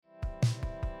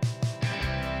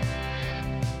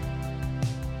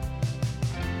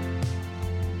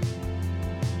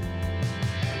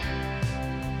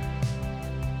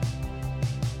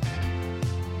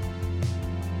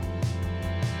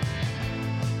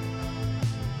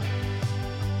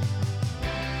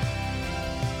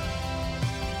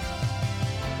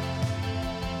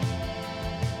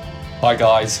Hi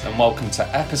guys, and welcome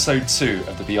to episode 2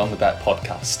 of the Beyond the Bet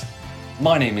podcast.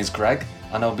 My name is Greg,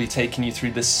 and I'll be taking you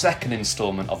through the second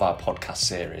instalment of our podcast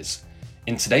series.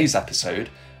 In today's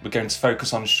episode, we're going to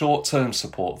focus on short-term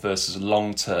support versus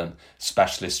long-term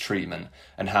specialist treatment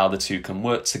and how the two can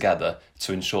work together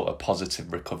to ensure a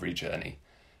positive recovery journey.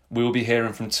 We will be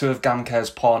hearing from two of GamCare's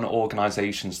partner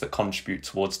organisations that contribute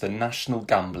towards the National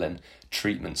Gambling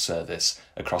Treatment Service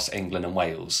across England and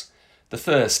Wales. The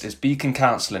first is Beacon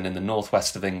Counselling in the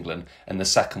northwest of England, and the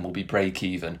second will be Break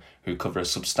Even, who cover a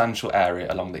substantial area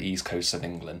along the east coast of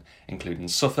England, including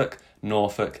Suffolk,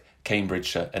 Norfolk,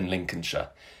 Cambridgeshire and Lincolnshire.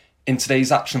 In today's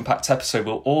action-packed episode,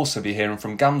 we'll also be hearing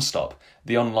from GamStop,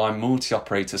 the online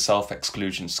multi-operator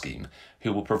self-exclusion scheme,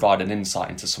 who will provide an insight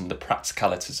into some of the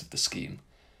practicalities of the scheme.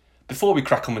 Before we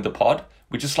crack on with the pod,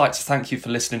 we'd just like to thank you for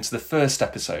listening to the first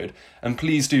episode, and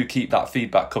please do keep that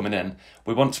feedback coming in.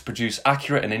 We want to produce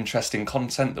accurate and interesting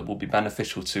content that will be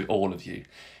beneficial to all of you.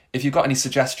 If you've got any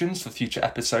suggestions for future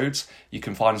episodes, you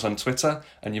can find us on Twitter,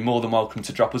 and you're more than welcome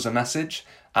to drop us a message.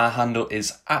 Our handle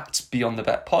is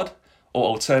 @BeyondTheBetPod, or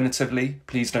alternatively,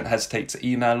 please don't hesitate to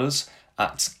email us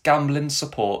at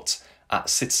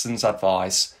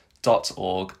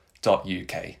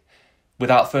gamblingsupport@citizensadvice.org.uk.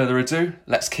 Without further ado,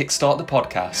 let's kickstart the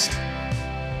podcast.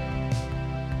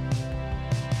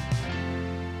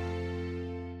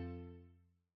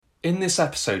 In this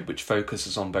episode, which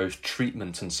focuses on both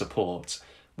treatment and support,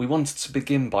 we wanted to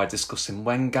begin by discussing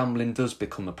when gambling does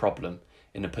become a problem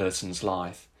in a person's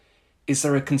life. Is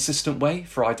there a consistent way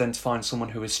for identifying someone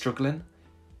who is struggling?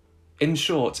 In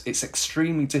short, it's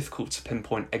extremely difficult to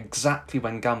pinpoint exactly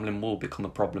when gambling will become a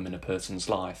problem in a person's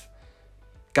life.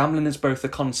 Gambling as both a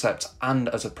concept and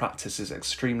as a practice is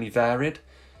extremely varied.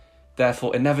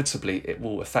 Therefore, inevitably, it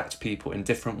will affect people in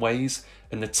different ways,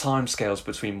 and the timescales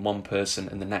between one person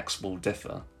and the next will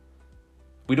differ.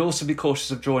 We'd also be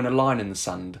cautious of drawing a line in the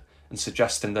sand and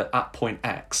suggesting that at point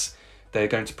X, they are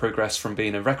going to progress from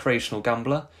being a recreational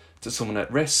gambler to someone at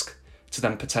risk, to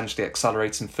then potentially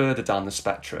accelerating further down the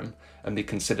spectrum and be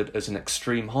considered as an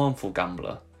extreme harmful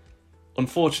gambler.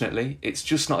 Unfortunately, it's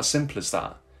just not as simple as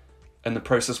that, and the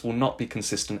process will not be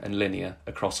consistent and linear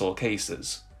across all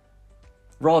cases.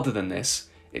 Rather than this,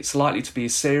 it's likely to be a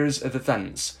series of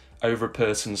events over a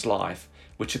person's life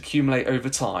which accumulate over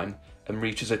time and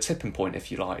reaches a tipping point,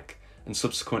 if you like, and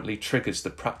subsequently triggers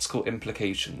the practical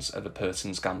implications of a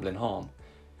person's gambling harm.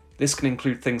 This can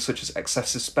include things such as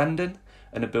excessive spending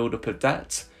and a build-up of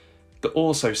debt, but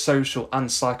also social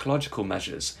and psychological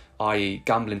measures, i.e.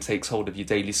 gambling takes hold of your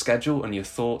daily schedule and your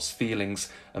thoughts, feelings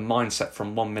and mindset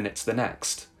from one minute to the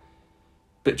next.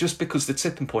 But just because the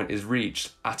tipping point is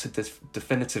reached at a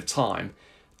definitive time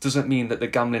doesn't mean that the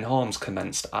gambling harms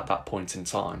commenced at that point in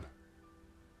time.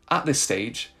 At this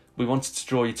stage, we wanted to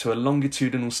draw you to a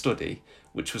longitudinal study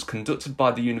which was conducted by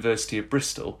the University of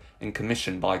Bristol and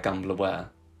commissioned by GambleAware.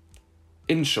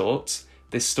 In short,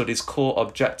 this study's core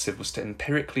objective was to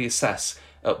empirically assess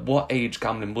at what age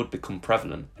gambling would become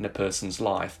prevalent in a person's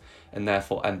life and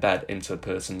therefore embed into a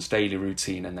person's daily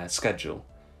routine and their schedule.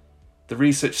 The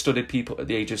research studied people at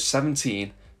the age of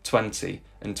 17, 20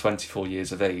 and 24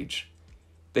 years of age.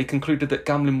 They concluded that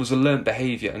gambling was a learnt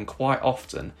behaviour, and quite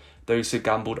often those who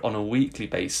gambled on a weekly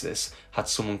basis had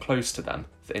someone close to them,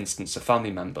 for instance a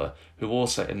family member, who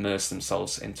also immersed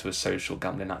themselves into a social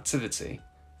gambling activity.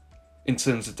 In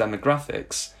terms of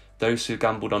demographics, those who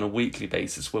gambled on a weekly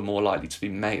basis were more likely to be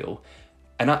male,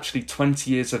 and actually 20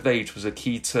 years of age was a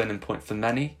key turning point for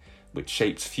many, which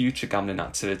shaped future gambling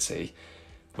activity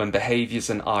when behaviours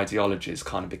and ideologies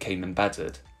kind of became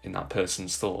embedded in that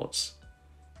person's thoughts.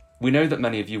 We know that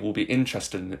many of you will be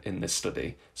interested in this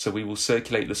study, so we will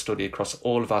circulate the study across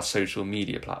all of our social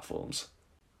media platforms.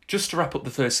 Just to wrap up the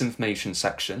first information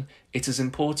section, it is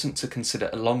important to consider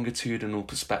a longitudinal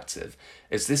perspective,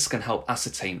 as this can help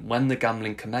ascertain when the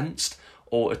gambling commenced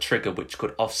or a trigger which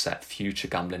could offset future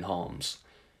gambling harms.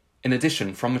 In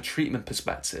addition, from a treatment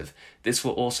perspective, this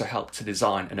will also help to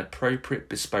design an appropriate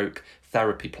bespoke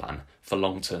therapy plan for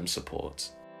long-term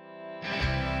support.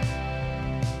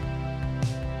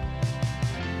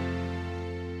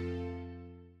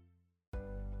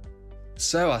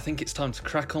 So I think it's time to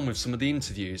crack on with some of the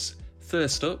interviews.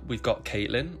 First up, we've got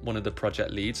Caitlin, one of the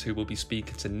project leads, who will be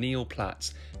speaking to Neil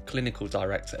Platt, Clinical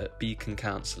Director at Beacon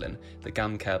Counselling, the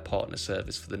GamCare partner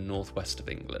service for the northwest of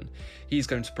England. He's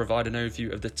going to provide an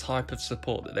overview of the type of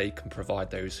support that they can provide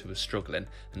those who are struggling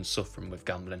and suffering with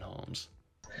gambling harms.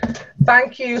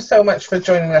 Thank you so much for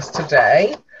joining us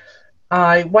today.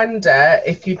 I wonder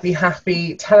if you'd be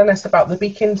happy telling us about the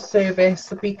Beacon service,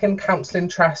 the Beacon Counselling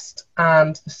Trust,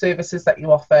 and the services that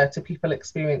you offer to people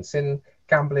experiencing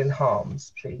gambling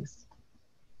harms, please.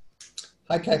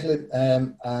 Hi, Caitlin,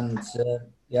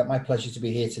 yeah, my pleasure to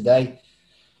be here today.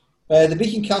 The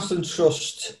Beacon Counselling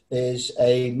Trust is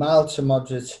a mild to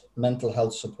moderate mental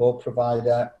health support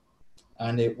provider,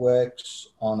 and it works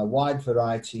on a wide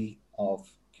variety of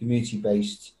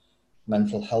community-based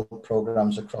mental health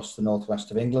programs across the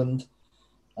northwest of England.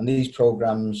 And these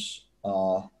programs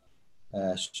are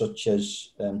such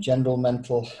as general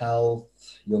mental health,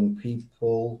 young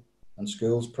people and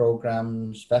schools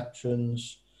programs,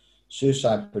 veterans,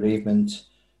 suicide bereavement,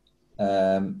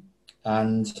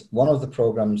 and one of the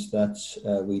programs that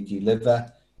we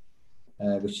deliver,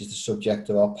 which is the subject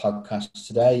of our podcast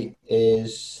today,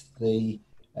 is the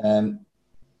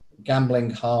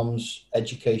Gambling Harms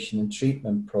Education and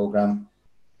Treatment Program,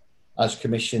 as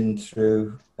commissioned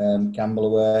through Gamble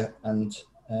Aware and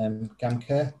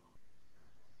GamCare.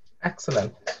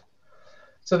 Excellent.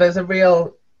 So there's a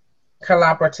real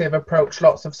collaborative approach,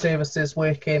 lots of services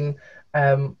working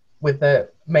with the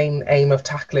main aim of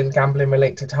tackling gambling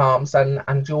related harms,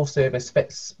 and your service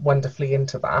fits wonderfully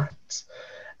into that.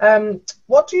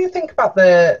 What do you think about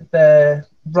the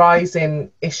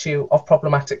rising issue of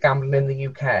problematic gambling in the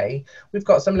UK? We've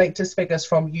got some latest figures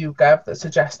from YouGov that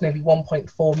suggest nearly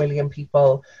 1.4 million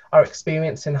people are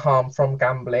experiencing harm from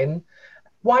gambling.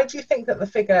 Why do you think that the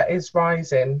figure is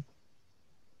rising?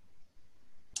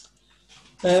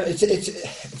 It's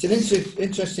an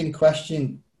interesting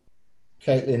question,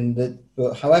 Caitlin.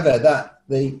 But however, that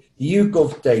the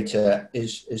YouGov data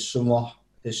is somewhat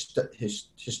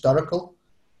historical,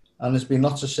 and there's been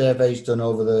lots of surveys done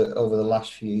over the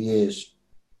last few years.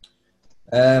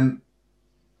 I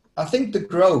think the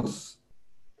growth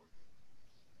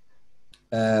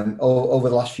over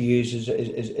the last few years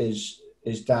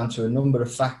is down to a number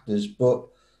of factors, but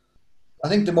I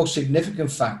think the most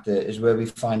significant factor is where we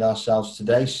find ourselves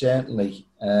today, certainly,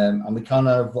 and we can't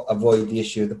avoid the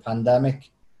issue of the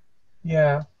pandemic.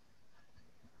 Yeah.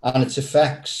 And its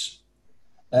effects.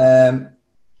 Now,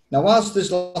 whilst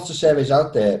there's lots of surveys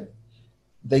out there,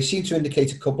 they seem to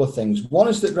indicate a couple of things. One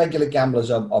is that regular gamblers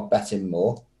are betting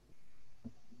more.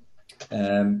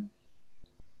 And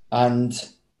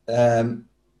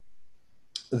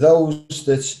those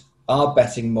that are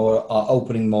betting more are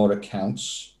opening more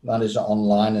accounts. That is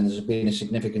online, and there's been a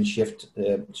significant shift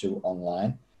to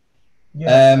online.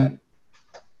 Yeah.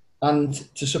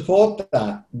 And to support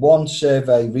that, one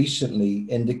survey recently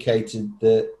indicated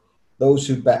that those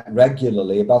who bet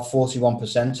regularly, about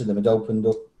 41% of them had opened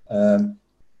up an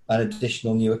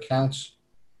additional new account.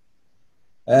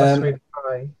 That's really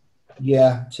high.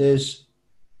 Yeah, it is.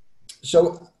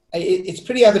 So it's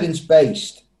pretty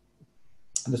evidence-based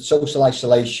that social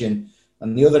isolation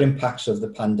and the other impacts of the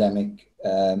pandemic,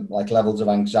 like levels of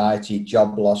anxiety,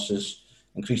 job losses,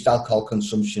 increased alcohol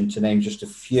consumption, to name just a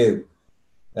few,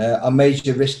 are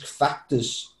major risk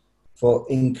factors for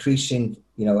increasing,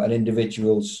 an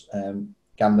individual's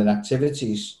gambling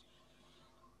activities.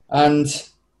 And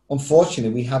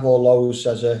unfortunately, we have all those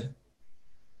as a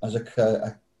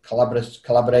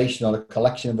collaboration or a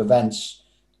collection of events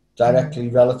directly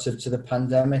relative to the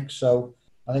pandemic. So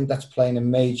I think that's playing a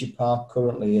major part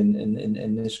currently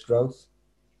in this growth.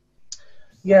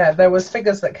 Yeah, there was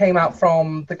figures that came out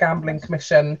from the Gambling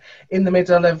Commission in the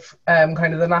middle of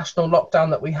kind of the national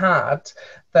lockdown that we had,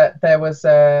 that there was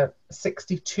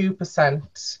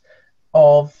 62%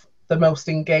 of the most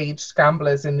engaged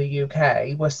gamblers in the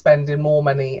UK were spending more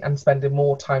money and spending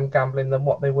more time gambling than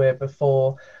what they were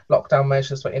before lockdown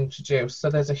measures were introduced.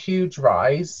 So there's a huge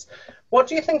rise. What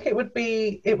do you think it would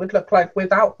look like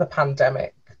without the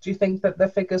pandemic? Do you think that the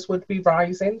figures would be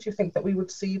rising? Do you think that we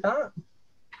would see that?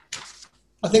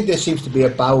 I think there seems to be a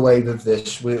bow wave of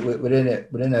this. We're in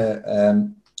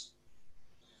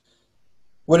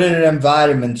an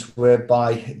environment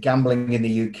whereby gambling in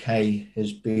the UK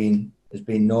has been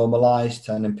normalised,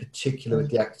 and in particular with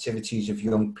the activities of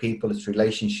young people, its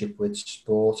relationship with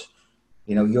sport.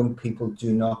 Young people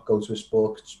do not go to a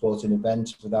sporting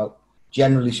event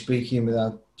generally speaking,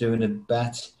 without doing a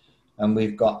bet, and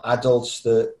we've got adults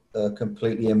that are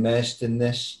completely immersed in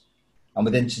this. And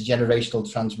with intergenerational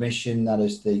transmission, that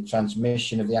is the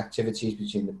transmission of the activities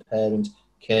between the parent,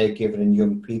 caregiver, and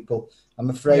young people. I'm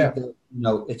afraid that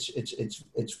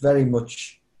it's very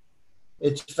much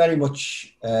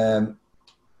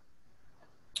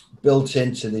built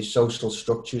into the social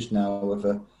structures now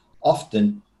of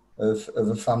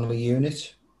a family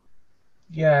unit.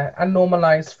 Yeah, and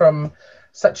normalised from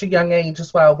such a young age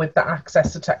as well, with the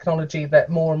access to technology that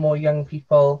more and more young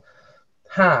people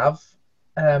have.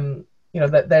 you know,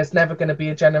 that there's never going to be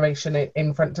a generation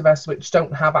in front of us which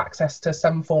don't have access to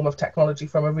some form of technology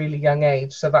from a really young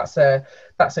age. So that's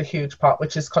a huge part,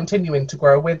 which is continuing to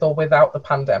grow with or without the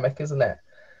pandemic, isn't it?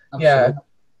 Absolutely. Yeah.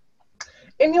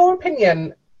 In your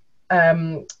opinion,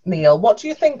 Neil, what do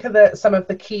you think are some of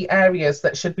the key areas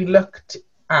that should be looked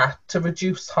at to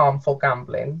reduce harmful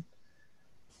gambling?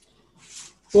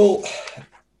 Well,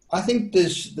 I think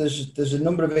there's a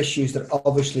number of issues that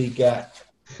obviously get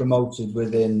promoted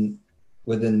within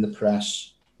the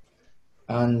press,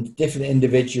 and different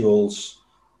individuals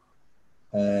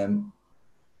are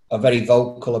very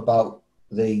vocal about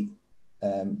the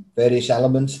various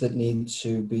elements that need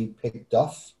to be picked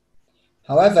off.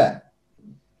 However,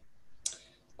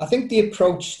 I think the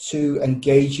approach to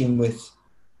engaging with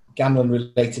gambling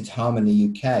related harm in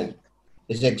the UK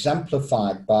is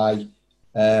exemplified by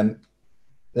the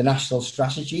national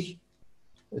strategy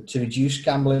to reduce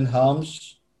gambling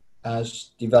harms, as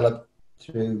developed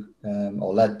through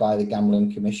or led by the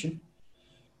Gambling Commission.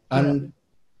 And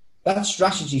that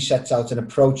strategy sets out an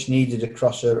approach needed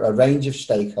across a range of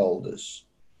stakeholders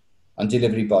and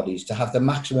delivery bodies to have the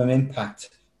maximum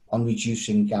impact on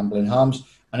reducing gambling harms.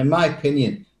 And in my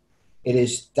opinion, it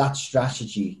is that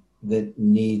strategy that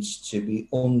needs to be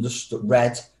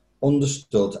read,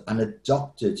 understood and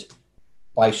adopted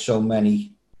by so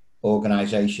many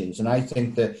organisations. And I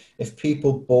think that if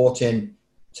people bought in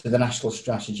to the national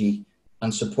strategy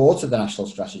and supported the national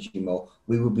strategy more,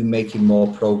 we would be making more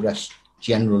progress,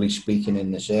 generally speaking,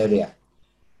 in this area.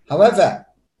 However,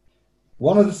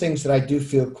 one of the things that I do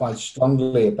feel quite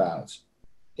strongly about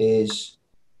is,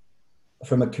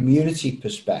 from a community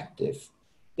perspective,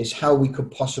 is how we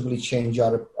could possibly change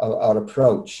our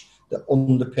approach that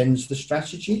underpins the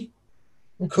strategy.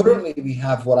 Currently, we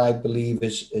have what I believe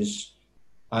is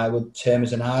I would term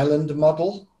as an island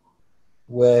model,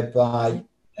 whereby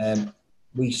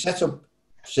we set up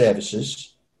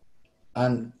services,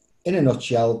 and in a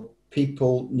nutshell,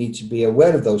 people need to be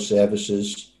aware of those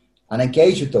services and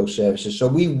engage with those services. So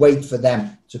we wait for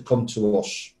them to come to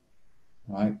us,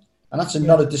 right? And that's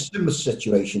not a dissimilar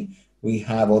situation we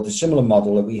have, or the similar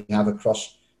model that we have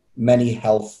across many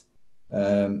health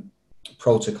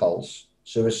protocols,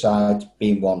 suicide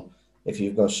being one. If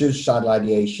you've got suicidal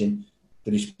ideation,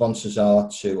 the responses are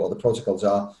to, or the protocols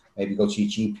are, maybe go to your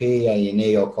GP,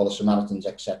 A&E, or call the Samaritans,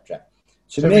 etc.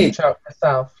 To me, reach out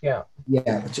yourself,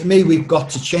 to me, we've got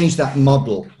to change that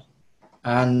model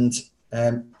and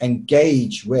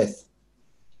engage with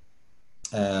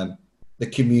the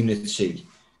community,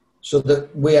 so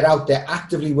that we're out there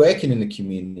actively working in the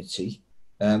community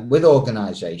with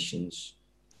organisations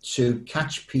to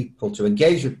catch people, to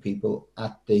engage with people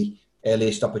at the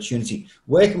earliest opportunity.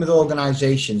 Working with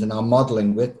organisations and our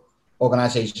modelling with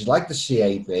organisations like the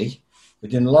CAB, we're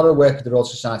doing a lot of work with the Royal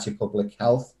Society of Public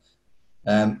Health.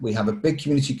 We have a big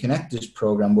Community Connectors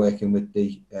programme working with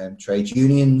the trade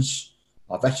unions,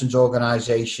 our veterans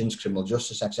organisations, criminal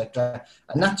justice, etc.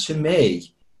 And that, to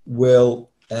me, will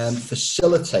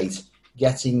facilitate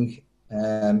getting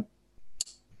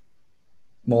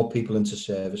more people into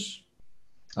service.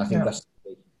 I think that's the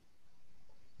key.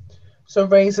 So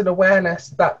raising awareness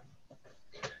that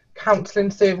counselling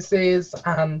services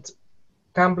and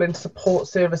gambling support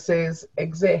services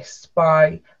exist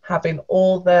by having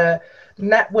all the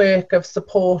network of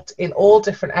support in all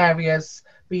different areas,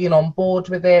 being on board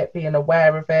with it, being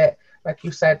aware of it, like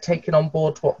you said, taking on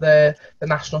board what the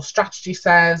national strategy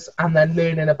says, and then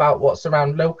learning about what's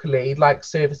around locally, like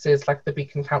services like the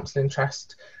Beacon Counselling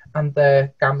Trust and the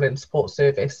Gambling Support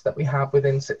Service that we have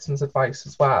within Citizens Advice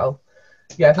as well.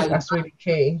 Yeah, I think that's really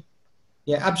key.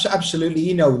 Yeah, absolutely.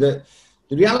 You know, the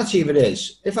reality of it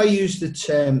is, if I use the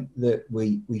term that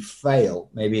we fail,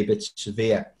 maybe a bit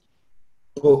severe,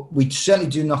 but we certainly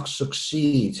do not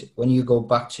succeed. When you go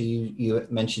back to, you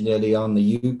mentioned earlier on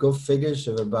the YouGov figures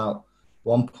of about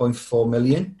 1.4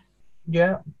 million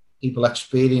people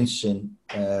experiencing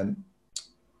the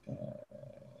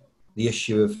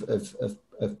issue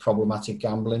of problematic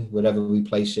gambling, wherever we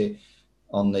place it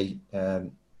on the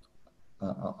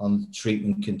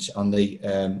treatment, on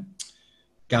the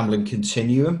gambling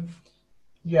continuum.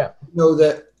 Yeah. You know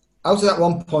that out of that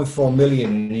 1.4 million,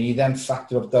 and you then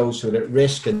factor up those who are at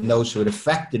risk and those who are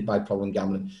affected by problem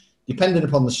gambling, depending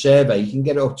upon the survey, you can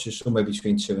get up to somewhere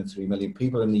between 2 and 3 million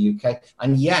people in the UK.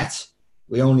 And yet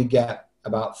we only get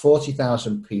about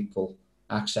 40,000 people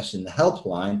accessing the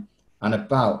helpline and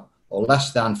about, or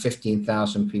less than,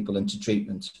 15,000 people into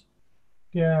treatment.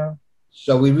 Yeah.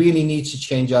 So we really need to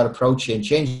change our approach and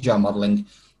change our modelling,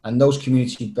 and those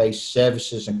community-based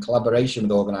services and collaboration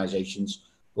with organisations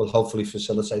will hopefully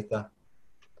facilitate that.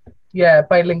 Yeah,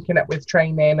 by linking up with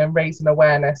training and raising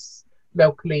awareness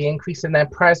locally, increasing their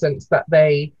presence, that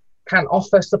they can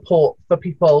offer support for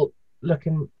people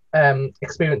looking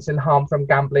experiencing harm from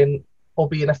gambling or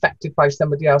being affected by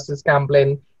somebody else's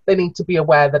gambling. They need to be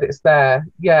aware that it's there.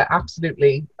 Yeah,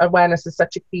 absolutely. Awareness is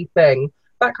such a key thing.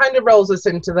 That kind of rolls us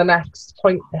into the next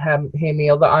point here,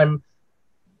 Neil, that I'm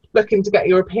looking to get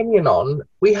your opinion on.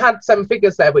 We had some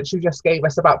figures there which you just gave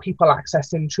us about people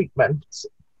accessing treatment.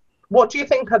 What do you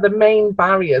think are the main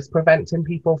barriers preventing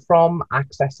people from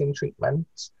accessing treatment,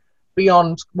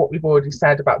 beyond what we've already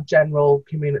said about general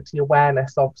community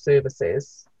awareness of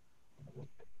services?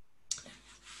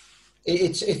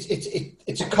 It's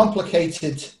a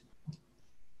complicated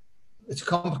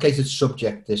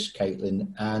subject, this,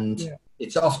 Caitlin, and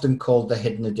it's often called the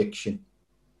hidden addiction.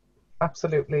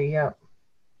 Absolutely, yeah.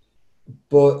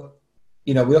 But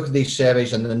we look at these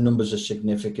surveys and the numbers are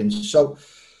significant. So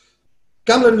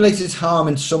gambling related harm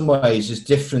in some ways is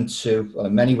different to, well,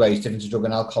 in many ways different to drug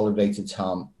and alcohol related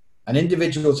harm, and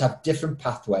individuals have different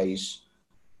pathways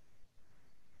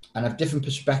and have different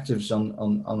perspectives on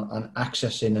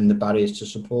accessing and the barriers to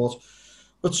support.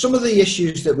 But some of the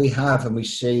issues that we have and we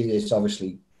see is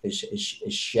obviously is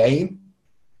shame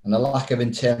and a lack of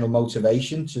internal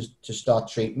motivation to start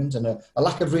treatment, and a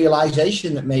lack of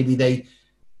realization that maybe they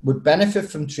would benefit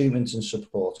from treatment and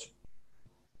support.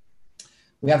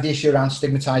 We have the issue around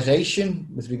stigmatization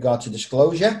with regard to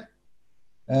disclosure.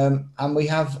 And we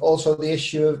have also the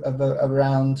issue of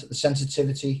around the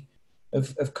sensitivity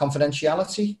of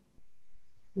confidentiality.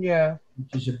 Yeah.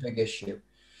 Which is a big issue.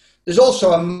 There's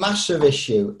also a massive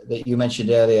issue that you mentioned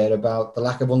earlier about the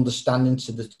lack of understanding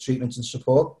to the treatment and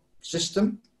support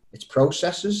system, its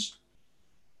processes,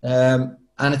 and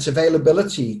its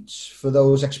availability for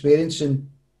those experiencing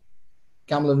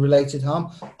gambling-related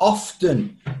harm.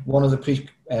 Often, one of the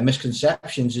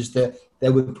misconceptions is that they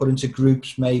were put into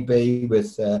groups maybe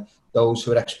with those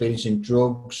who are experiencing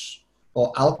drugs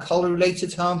or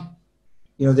alcohol-related harm.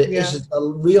 There is a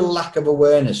real lack of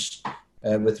awareness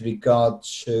with regard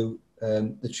to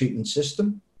the treatment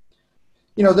system.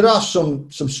 There are some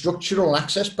structural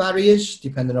access barriers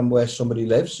depending on where somebody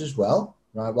lives as well,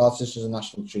 right? Whilst this is a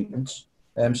national treatment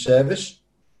service.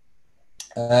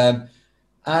 And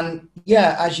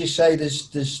as you say,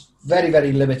 there's very,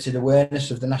 very limited awareness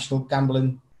of the National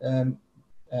Gambling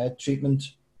Treatment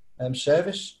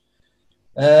Service.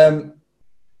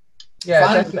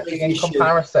 Definitely in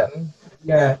comparison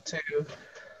to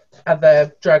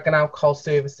other drug and alcohol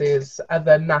services,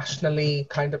 other nationally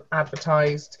kind of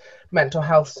advertised mental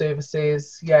health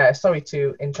services. Yeah, sorry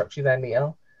to interrupt you there,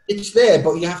 Neil. It's there,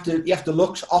 but you have to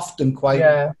look often quite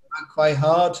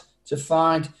hard to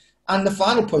find. And the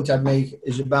final point I'd make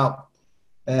is about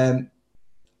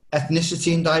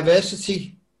ethnicity and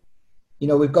diversity.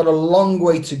 We've got a long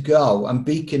way to go, and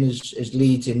Beacon is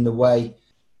leading the way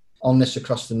on this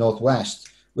across the Northwest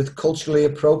with culturally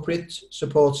appropriate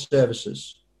support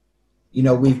services.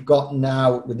 We've got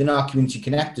now, within our Community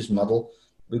Connectors model,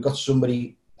 we've got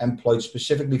somebody employed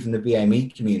specifically from the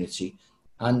BME community,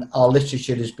 and our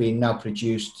literature has been now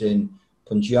produced in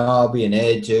Punjabi and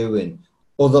Urdu and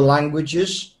other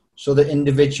languages, so that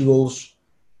individuals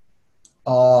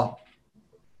are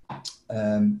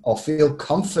or feel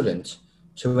confident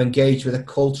to engage with a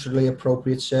culturally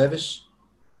appropriate service.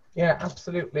 Yeah,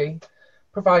 absolutely.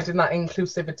 Providing that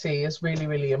inclusivity is really,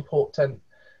 really important.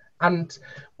 And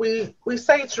we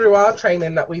say through our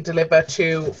training that we deliver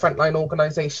to frontline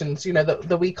organisations,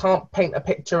 that we can't paint a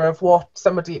picture of what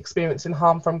somebody experiencing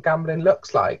harm from gambling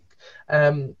looks like,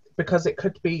 because it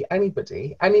could be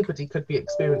anybody. Anybody could be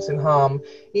experiencing harm,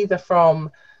 either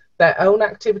from their own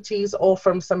activities or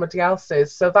from somebody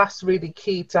else's. So that's really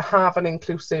key, to have an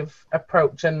inclusive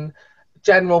approach, and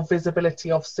general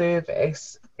visibility of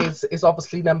service is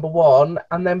obviously number one.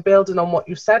 And then building on what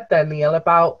you said there, Neil,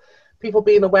 about people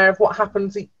being aware of what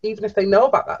happens, even if they know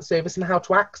about that service and how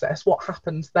to access, what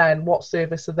happens then, what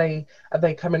service are they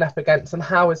coming up against, and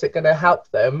how is it going to help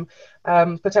them,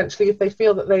 potentially, if they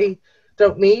feel that they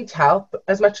don't need help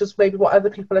as much as maybe what other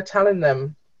people are telling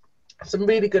them. Some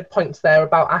really good points there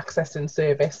about accessing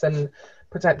service and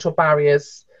potential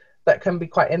barriers that can be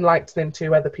quite enlightening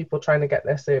to other people trying to get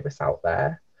their service out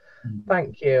there.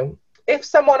 Thank you. If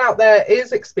someone out there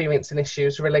is experiencing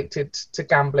issues related to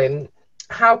gambling,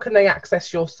 how can they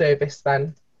access your service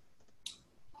then?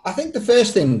 I think the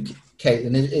first thing,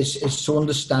 Caitlin, is to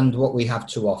understand what we have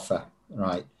to offer,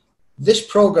 right? This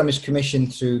programme is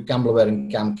commissioned through GambleAware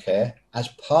and GamCare as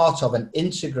part of an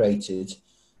integrated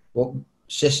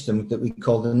system that we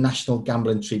call the National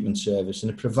Gambling Treatment Service,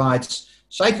 and it provides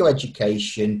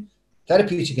psychoeducation,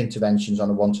 therapeutic interventions on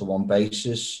a one-to-one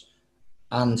basis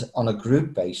and on a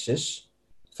group basis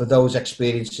for those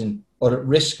experiencing or at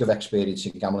risk of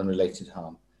experiencing gambling-related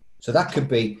harm. So that could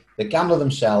be the gambler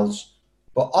themselves,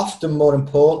 but often more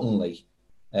importantly,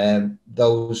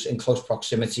 those in close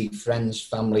proximity, friends,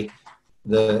 family,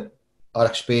 that are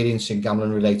experiencing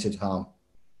gambling-related harm.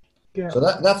 Yeah. So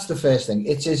that's the first thing.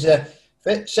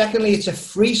 Secondly, it's a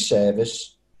free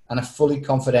service and a fully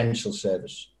confidential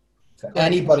service for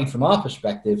anybody from our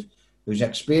perspective who's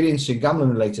experiencing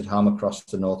gambling-related harm across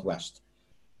the Northwest.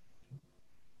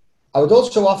 I would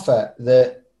also offer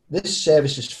that this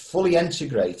service is fully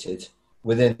integrated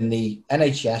within the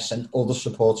NHS and other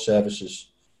support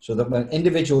services, so that when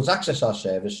individuals access our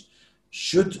service,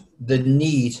 should the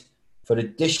need for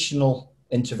additional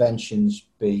interventions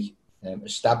be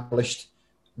established,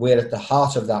 we're at the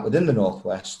heart of that within the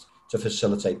Northwest to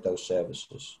facilitate those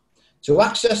services. To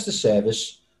access the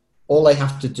service, all they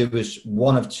have to do is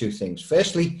one of two things.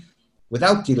 Firstly,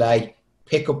 without delay,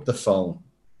 pick up the phone.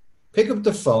 Pick up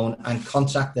the phone and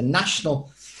contact the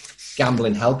National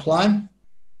Gambling Helpline,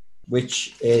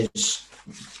 which is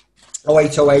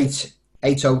 0808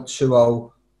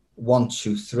 8020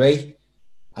 123.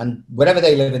 And wherever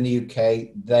they live in the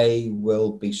UK, they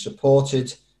will be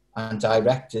supported and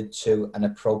directed to an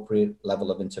appropriate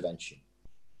level of intervention.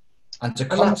 And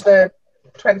that's the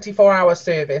 24-hour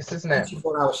service, isn't it?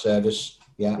 24-hour service,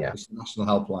 yeah. It's the National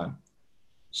Helpline.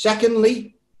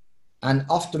 Secondly, and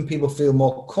often people feel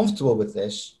more comfortable with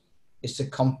this, is to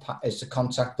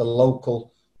contact the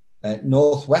local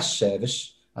Northwest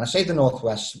service. And I say the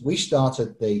Northwest, we start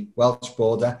at the Welsh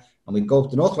border and we go up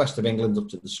the northwest of England up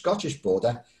to the Scottish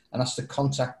border, and that's to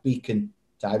contact Beacon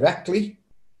directly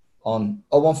on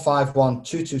 0151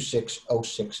 226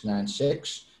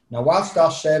 0696. Now, whilst our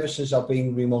services are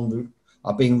being run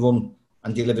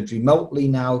and delivered remotely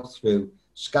now through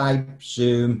Skype,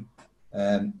 Zoom,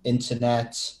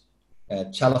 internet,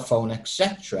 telephone,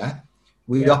 etc.,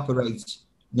 we operate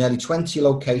nearly 20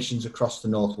 locations across the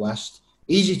Northwest,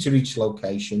 easy to reach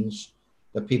locations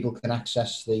that people can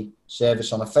access the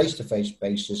service on a face-to-face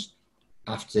basis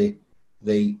after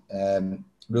the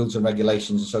rules and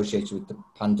regulations associated with the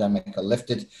pandemic are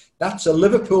lifted. That's a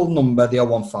Liverpool number, the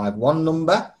 0151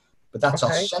 number, but that's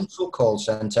our central call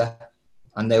centre,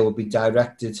 and they will be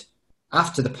directed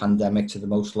after the pandemic to the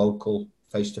most local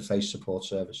face-to-face support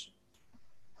service.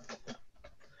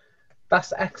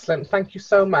 That's excellent. Thank you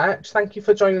so much. Thank you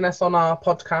for joining us on our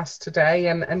podcast today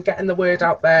and getting the word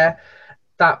out there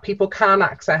that people can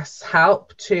access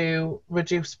help to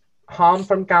reduce harm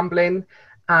from gambling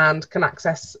and can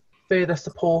access further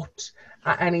support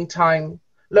at any time,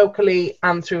 locally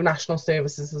and through national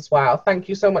services as well. Thank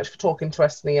you so much for talking to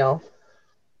us, Neil.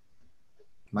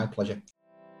 My pleasure.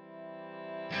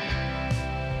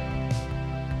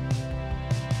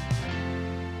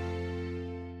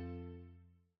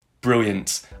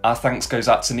 Brilliant. Our thanks goes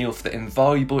out to Neil for the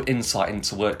invaluable insight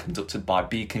into work conducted by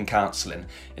Beacon Counselling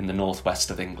in the northwest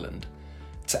of England.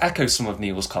 To echo some of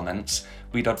Neil's comments,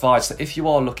 we'd advise that if you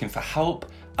are looking for help,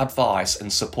 advice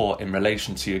and support in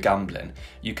relation to your gambling,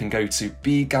 you can go to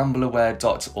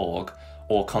begambleaware.org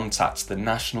or contact the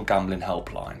National Gambling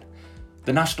Helpline.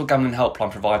 The National Gambling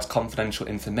Helpline provides confidential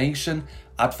information,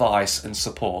 advice and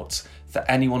support for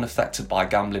anyone affected by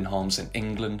gambling harms in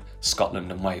England,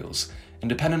 Scotland and Wales. And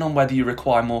depending on whether you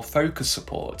require more focused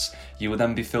support, you will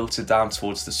then be filtered down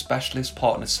towards the specialist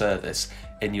partner service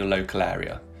in your local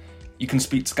area. You can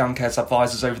speak to GamCare's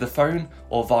advisors over the phone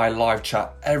or via live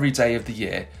chat every day of the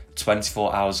year,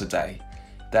 24 hours a day.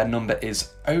 Their number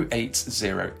is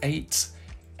 0808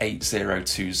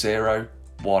 8020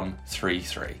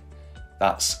 133.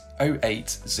 That's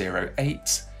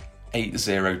 0808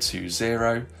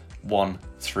 8020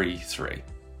 133.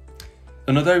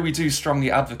 And although we do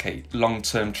strongly advocate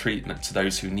long-term treatment to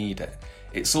those who need it,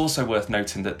 it's also worth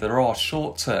noting that there are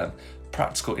short-term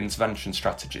practical intervention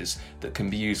strategies that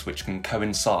can be used which can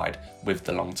coincide with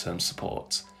the long-term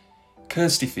support.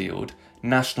 Kirsty Field,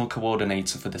 National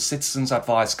Coordinator for the Citizens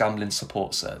Advice Gambling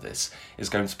Support Service, is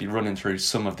going to be running through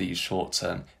some of these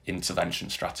short-term intervention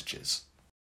strategies.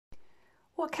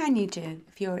 What can you do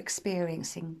if you're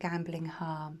experiencing gambling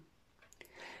harm?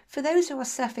 For those who are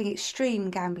suffering extreme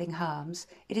gambling harms,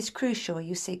 it is crucial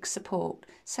you seek support,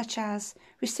 such as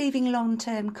receiving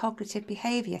long-term cognitive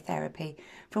behaviour therapy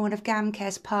from one of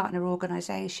GamCare's partner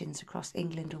organisations across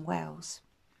England and Wales.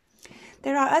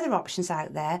 There are other options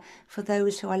out there for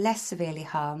those who are less severely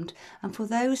harmed and for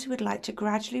those who would like to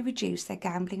gradually reduce their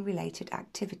gambling-related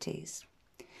activities.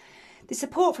 The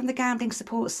support from the Gambling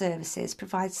Support Services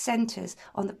provides centres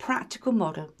on the practical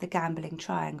model, the Gambling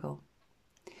Triangle.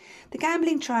 The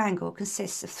gambling triangle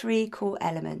consists of three core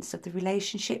elements of the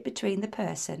relationship between the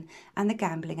person and the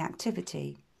gambling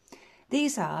activity.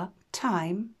 These are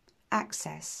time,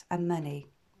 access and money.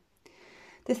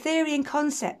 The theory and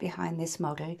concept behind this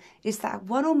model is that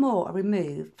one or more are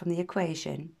removed from the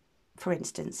equation. For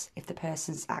instance, if the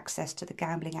person's access to the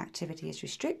gambling activity is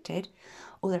restricted,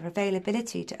 or their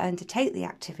availability to undertake the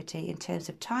activity in terms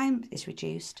of time is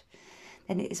reduced,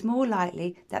 then it is more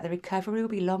likely that the recovery will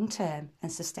be long-term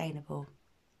and sustainable.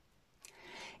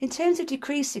 In terms of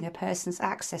decreasing a person's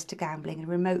access to gambling in a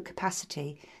remote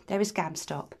capacity, there is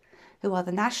GamStop, who are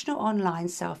the National Online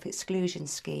Self-Exclusion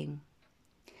Scheme.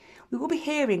 We will be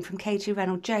hearing from Katie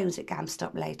Reynolds-Jones at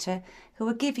GamStop later, who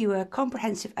will give you a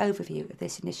comprehensive overview of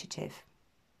this initiative.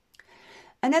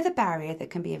 Another barrier that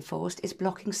can be enforced is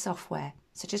blocking software,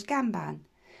 such as Gamban,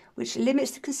 which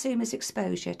limits the consumer's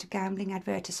exposure to gambling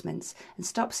advertisements and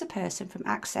stops a person from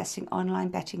accessing online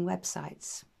betting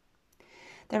websites.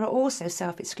 There are also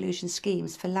self-exclusion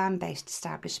schemes for land-based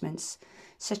establishments,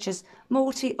 such as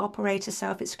Multi-Operator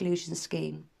Self-Exclusion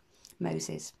Scheme,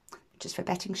 MOSES, which is for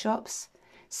betting shops,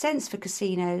 Sense for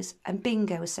casinos, and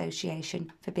Bingo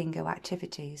Association for bingo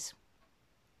activities.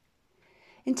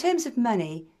 In terms of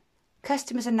money,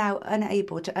 customers are now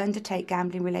unable to undertake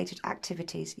gambling-related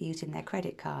activities using their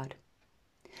credit card.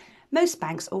 Most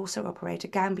banks also operate a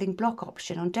gambling block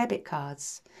option on debit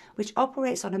cards, which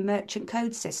operates on a merchant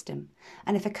code system,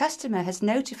 and if a customer has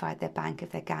notified their bank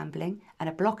of their gambling and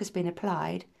a block has been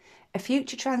applied, a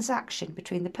future transaction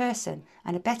between the person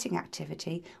and a betting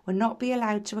activity will not be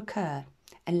allowed to occur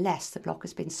unless the block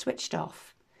has been switched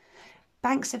off.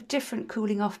 Banks have different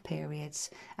cooling off periods,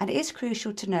 and it is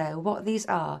crucial to know what these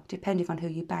are depending on who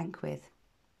you bank with.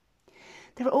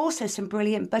 There are also some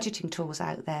brilliant budgeting tools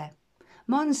out there.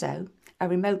 Monzo, a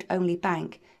remote-only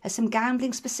bank, has some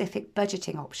gambling-specific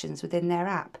budgeting options within their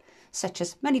app, such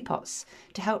as money pots,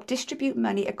 to help distribute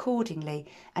money accordingly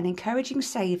and encouraging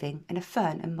saving in a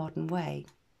fun and modern way.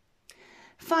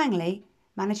 Finally,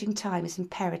 managing time is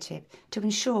imperative to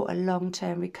ensure a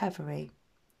long-term recovery.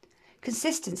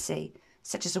 Consistency,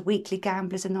 such as a weekly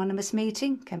Gamblers Anonymous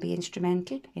meeting, can be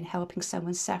instrumental in helping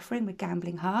someone suffering with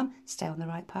gambling harm stay on the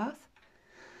right path.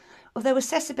 Although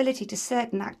accessibility to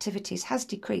certain activities has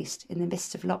decreased in the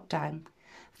midst of lockdown,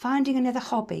 finding another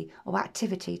hobby or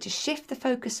activity to shift the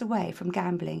focus away from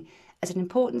gambling is an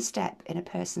important step in a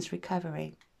person's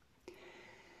recovery.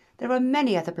 There are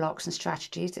many other blocks and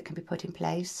strategies that can be put in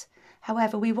place.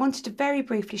 However, we wanted to very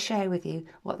briefly share with you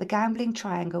what the gambling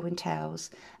triangle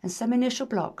entails and some initial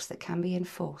blocks that can be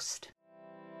enforced.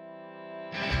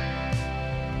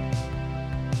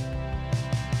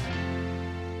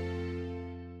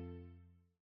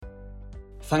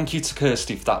 Thank you to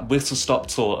Kirsty for that whistle-stop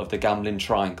tour of the gambling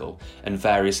triangle and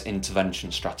various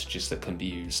intervention strategies that can be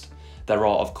used. There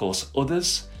are, of course,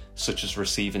 others, such as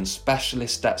receiving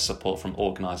specialist debt support from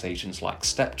organisations like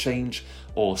Step Change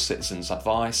or Citizens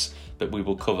Advice, but we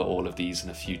will cover all of these in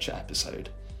a future episode.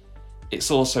 It's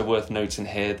also worth noting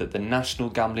here that the National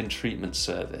Gambling Treatment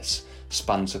Service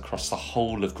spans across the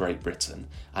whole of Great Britain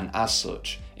and as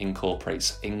such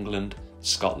incorporates England,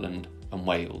 Scotland and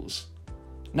Wales.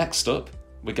 Next up,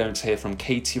 we're going to hear from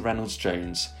Katie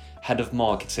Reynolds-Jones, Head of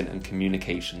Marketing and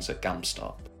Communications at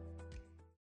GamStop.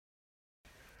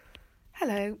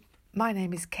 Hello, my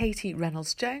name is Katie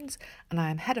Reynolds-Jones and I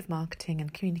am Head of Marketing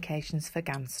and Communications for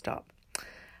GamStop.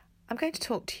 I'm going to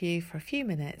talk to you for a few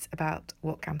minutes about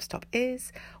what GamStop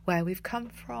is, where we've come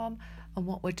from and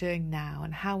what we're doing now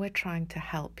and how we're trying to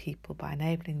help people by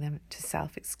enabling them to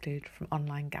self-exclude from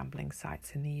online gambling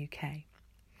sites in the UK.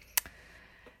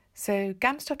 So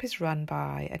GamStop is run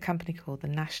by a company called the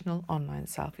National Online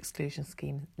Self-Exclusion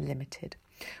Scheme Limited,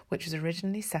 which was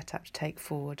originally set up to take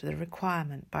forward the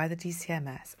requirement by the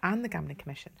DCMS and the Gambling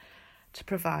Commission to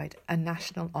provide a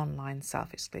national online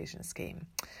self-exclusion scheme,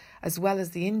 as well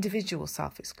as the individual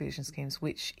self-exclusion schemes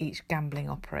which each gambling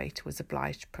operator was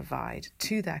obliged to provide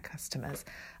to their customers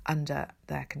under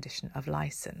their condition of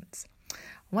licence.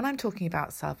 When I'm talking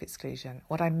about self-exclusion,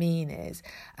 what I mean is,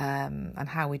 and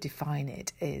how we define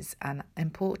it, is an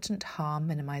important harm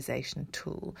minimisation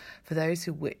tool for those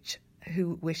who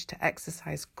wish to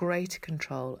exercise greater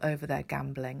control over their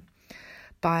gambling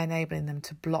by enabling them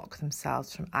to block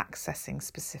themselves from accessing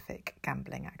specific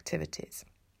gambling activities.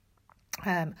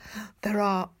 There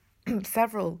are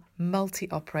several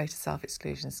multi-operator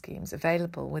self-exclusion schemes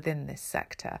available within this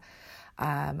sector,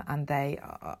 and they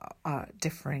are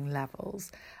differing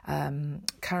levels.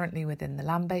 Currently within the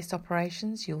land-based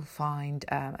operations, you'll find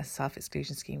a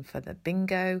self-exclusion scheme for the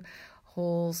bingo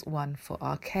halls, one for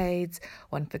arcades,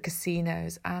 one for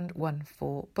casinos, and one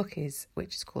for bookies,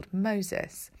 which is called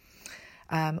MOSES.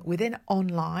 Within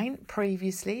online,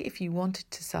 previously, if you wanted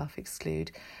to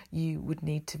self-exclude, you would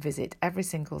need to visit every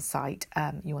single site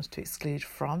you wanted to exclude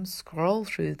from, scroll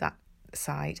through that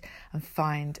site and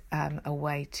find a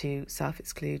way to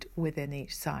self-exclude within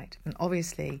each site. And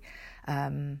obviously,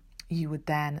 you would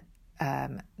then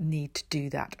need to do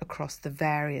that across the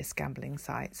various gambling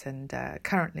sites. And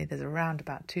currently there's around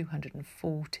about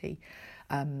 240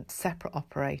 separate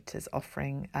operators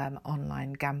offering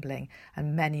online gambling,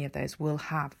 and many of those will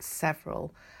have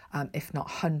several, if not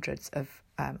hundreds of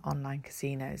online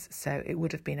casinos. So it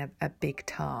would have been a big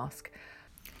task.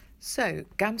 So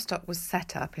GamStop was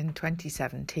set up in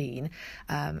 2017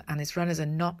 and is run as a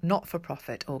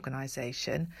not-for-profit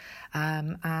organisation,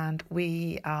 and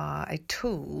we are a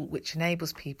tool which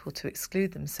enables people to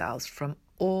exclude themselves from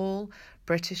all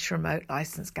British remote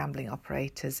licensed gambling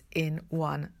operators in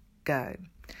one go.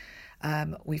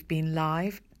 We've been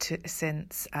live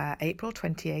since April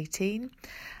 2018,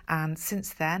 and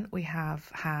since then we have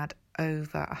had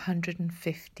over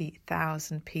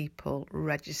 150,000 people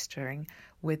registering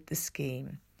with the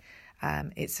scheme.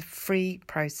 It's a free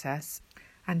process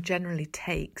and generally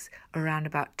takes around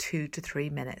about 2 to 3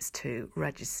 minutes to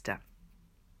register.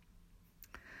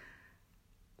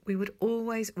 We would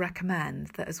always recommend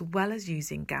that, as well as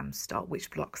using GamStop, which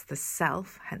blocks the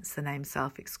self, hence the name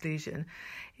self-exclusion,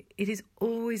 it is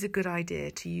always a good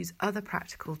idea to use other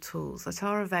practical tools that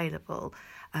are available,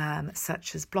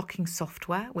 such as blocking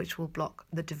software, which will block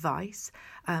the device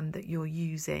that you're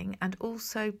using, and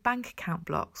also bank account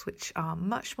blocks, which are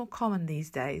much more common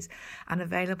these days and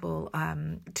available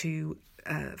to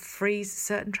freeze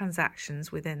certain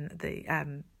transactions within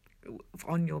the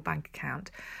on your bank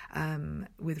account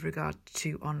with regard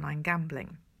to online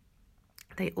gambling.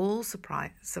 They also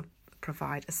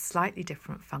provide a slightly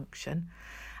different function,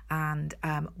 and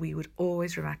we would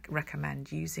always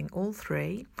recommend using all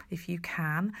three if you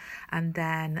can, and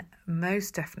then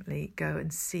most definitely go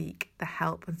and seek the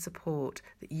help and support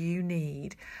that you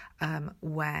need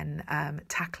when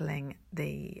tackling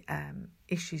the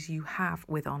issues you have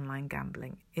with online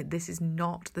gambling. This is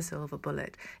not the silver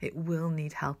bullet. It will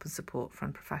need help and support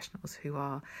from professionals who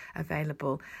are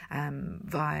available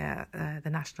via the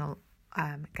National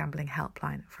Gambling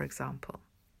Helpline, for example.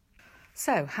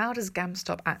 So how does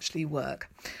GamStop actually work?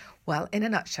 Well, in a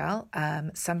nutshell,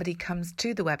 somebody comes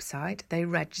to the website, they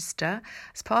register.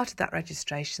 As part of that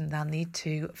registration, they'll need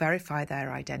to verify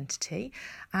their identity,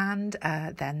 and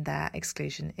then their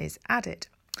exclusion is added.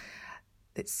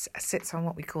 It sits on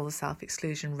what we call the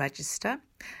self-exclusion register,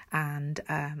 and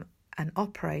an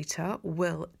operator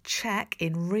will check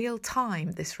in real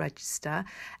time this register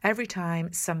every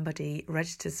time somebody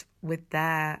registers with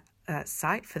their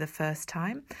site for the first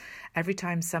time, every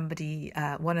time somebody,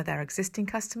 one of their existing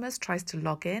customers, tries to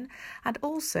log in, and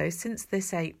also since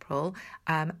this April,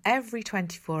 every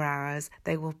 24 hours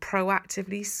they will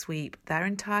proactively sweep their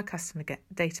entire customer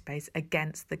database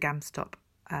against the GamStop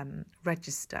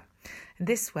register. In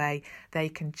this way, they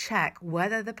can check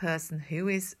whether the person who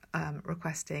is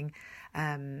requesting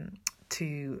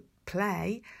to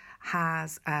play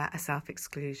has a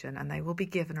self-exclusion, and they will be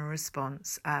given a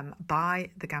response by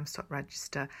the GamStop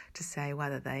register to say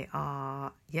whether they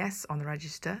are yes on the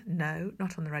register, no,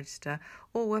 not on the register,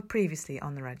 or were previously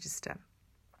on the register.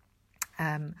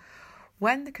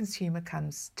 When the consumer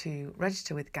comes to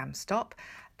register with GamStop,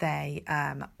 they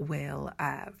will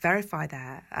verify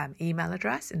their email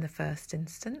address in the first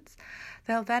instance.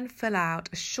 They'll then fill out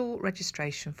a short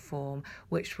registration form,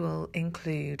 which will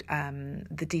include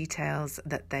the details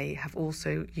that they have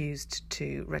also used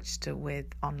to register with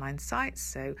online sites,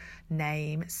 so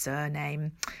name,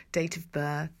 surname, date of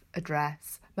birth,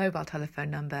 address, mobile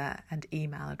telephone number, and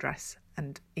email address,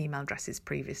 and email addresses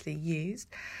previously used.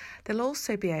 They'll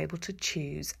also be able to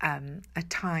choose a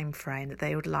time frame that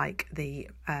they would like the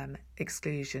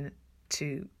exclusion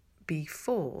to be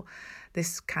for.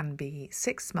 This can be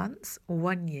 6 months,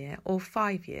 1 year, or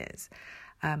 5 years.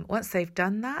 Once they've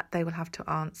done that, they will have to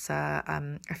answer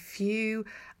a few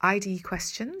ID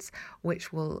questions,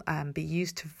 which will be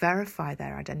used to verify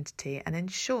their identity and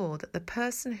ensure that the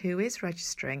person who is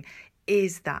registering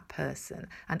is that person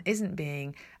and isn't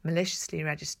being maliciously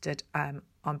registered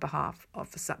on behalf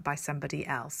of by somebody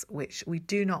else, which we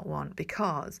do not want,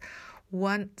 because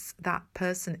once that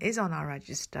person is on our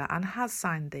register and has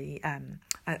signed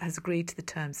has agreed to the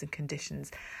terms and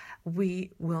conditions,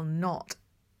 we will not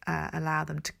allow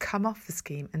them to come off the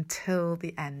scheme until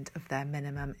the end of their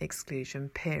minimum exclusion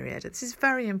period. This is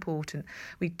very important.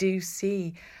 We do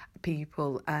see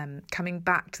people coming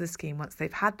back to the scheme once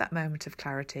they've had that moment of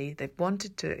clarity, they've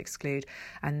wanted to exclude,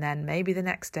 and then maybe the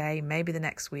next day, maybe the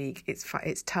next week,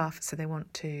 it's tough, so they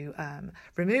want to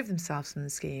remove themselves from the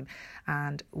scheme.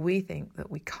 And we think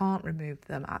that we can't remove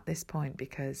them at this point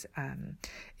because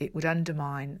it would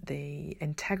undermine the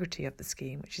integrity of the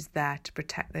scheme, which is there to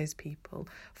protect those people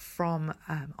from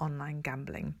online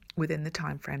gambling within the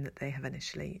time frame that they have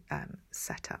initially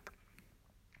set up.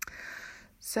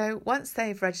 So once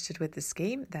they've registered with the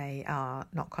scheme, they are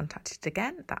not contacted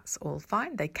again. That's all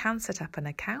fine. They can set up an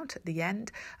account at the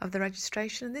end of the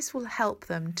registration, and this will help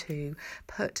them to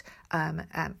put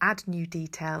add new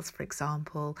details, for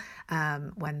example,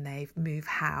 when they've moved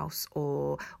house,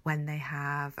 or when they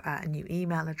have a new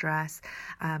email address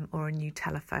or a new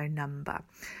telephone number.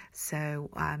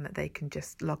 So they can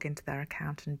just log into their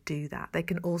account and do that. They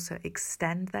can also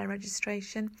extend their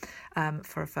registration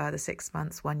for a further 6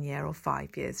 months, 1 year or 5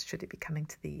 years, should it be coming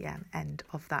to the end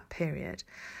of that period.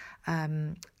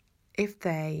 If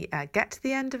they get to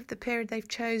the end of the period they've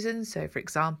chosen, so for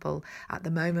example, at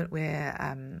the moment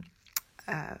we're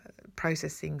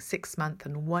processing 6 month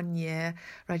and 1 year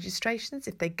registrations.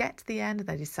 If they get to the end and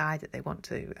they decide that they want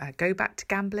to go back to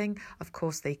gambling, of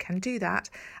course they can do that,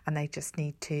 and they just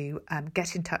need to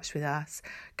get in touch with us,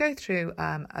 go through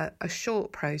a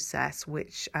short process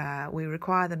which we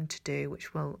require them to do,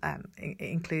 which will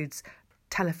includes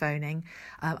telephoning,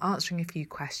 answering a few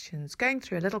questions, going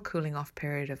through a little cooling off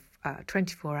period of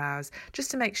 24 hours,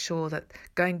 just to make sure that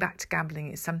going back to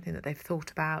gambling is something that they've thought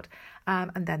about,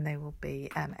 and then they will be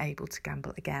able to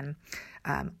gamble again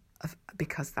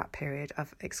because that period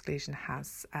of exclusion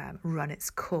has run its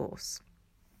course.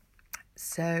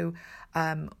 So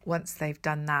once they've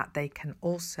done that, they can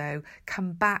also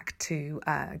come back to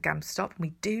GamStop.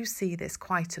 We do see this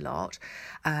quite a lot,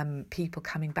 people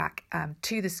coming back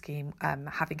to the scheme,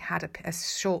 having had a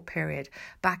short period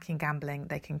back in gambling.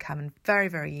 They can come and very,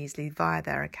 very easily via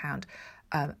their account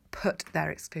put their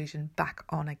exclusion back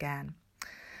on again.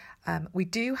 We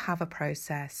do have a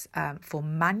process for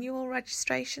manual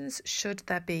registrations should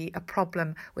there be a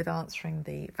problem with answering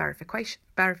the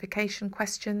verification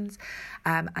questions,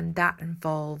 and that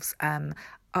involves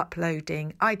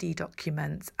uploading ID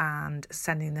documents and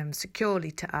sending them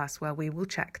securely to us, where we will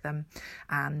check them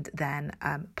and then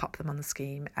pop them on the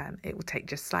scheme. It will take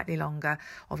just slightly longer,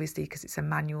 obviously, because it's a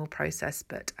manual process,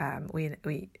 but we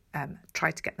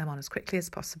try to get them on as quickly as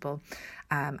possible,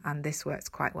 and this works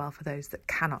quite well for those that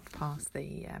cannot pass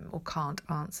the or can't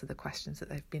answer the questions that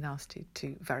they've been asked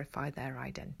to verify their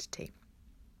identity.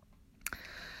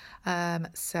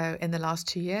 So in the last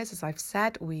 2 years, as I've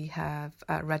said, we have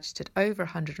registered over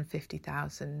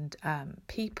 150,000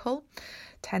 people.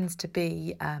 Tends to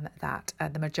be that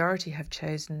the majority have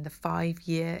chosen the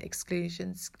 5-year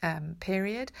exclusions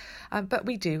period, but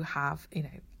we do have,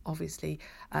 obviously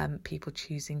people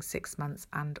choosing 6 months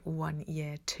and 1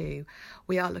 year too.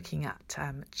 We are looking at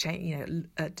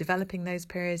developing those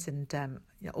periods, and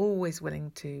always willing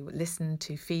to listen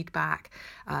to feedback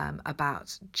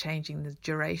about changing the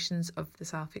durations of the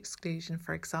self-exclusion,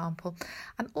 for example,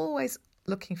 and always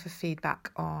looking for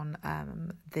feedback on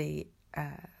the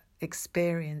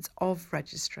experience of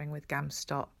registering with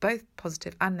GamStop, both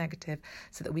positive and negative,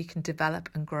 so that we can develop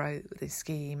and grow the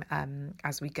scheme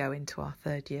as we go into our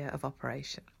 3rd year of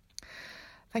operation.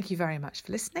 Thank you very much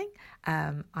for listening.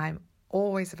 I'm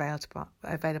always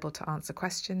available to answer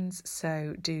questions,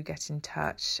 so do get in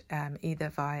touch either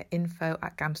via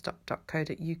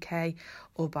info@gamstop.co.uk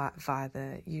or via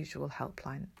the usual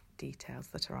helpline details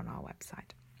that are on our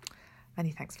website.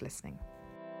 Many thanks for listening.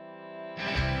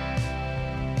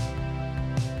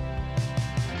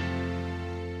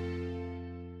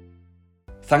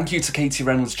 Thank you to Katie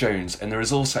Reynolds-Jones, and there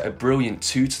is also a brilliant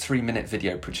 2 to 3 minute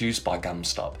video produced by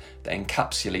GamStop that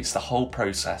encapsulates the whole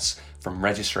process from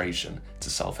registration to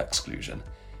self-exclusion.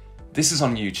 This is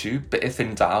on YouTube, but if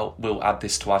in doubt, we'll add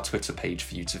this to our Twitter page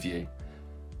for you to view.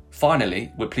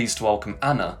 Finally, we're pleased to welcome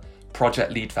Anna,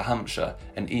 Project Lead for Hampshire,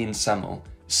 and Ian Semmel,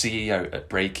 CEO at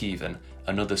Break Even,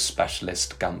 another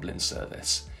specialist gambling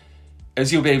service.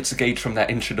 As you'll be able to gauge from their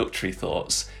introductory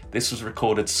thoughts, this was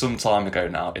recorded some time ago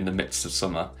now in the midst of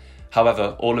summer.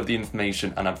 However, all of the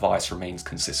information and advice remains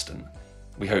consistent.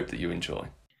 We hope that you enjoy.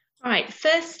 Right,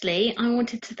 firstly, I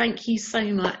wanted to thank you so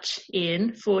much,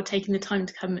 Ian, for taking the time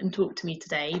to come and talk to me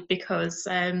today, because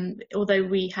although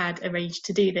we had arranged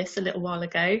to do this a little while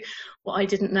ago, what I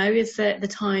didn't know is that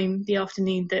the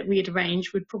afternoon that we had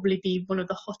arranged would probably be one of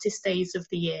the hottest days of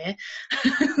the year.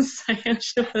 So I'm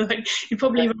sure you'd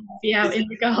probably rather be out in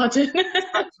the garden.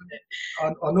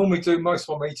 I normally do most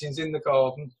of my meetings in the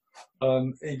garden,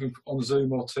 even on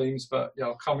Zoom or Teams, but yeah,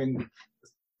 I'll come in,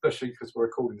 especially because we're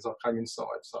recording, so I came inside.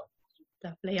 So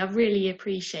Lovely, I really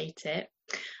appreciate it.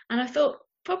 And I thought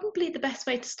probably the best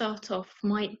way to start off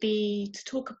might be to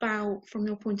talk about, from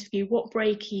your point of view, what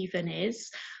Break Even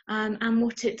is, and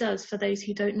what it does for those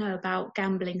who don't know about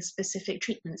gambling specific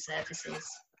treatment services.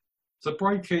 So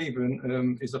Break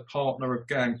Even is a partner of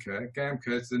GamCare.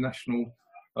 GamCare is the National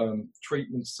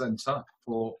Treatment Centre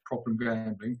for Problem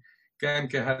Gambling.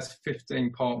 GamCare has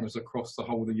 15 partners across the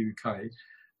whole of the UK,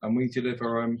 and we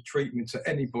deliver treatment to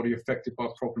anybody affected by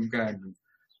problem gambling.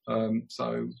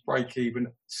 So Break Even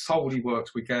solely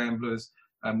works with gamblers,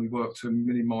 and we work to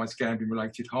minimise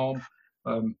gambling-related harm.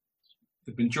 The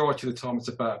majority of the time it's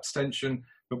about abstention,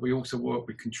 but we also work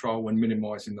with control and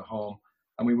minimising the harm.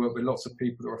 And we work with lots of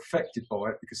people that are affected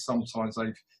by it, because sometimes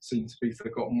they seem to be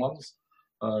forgotten ones.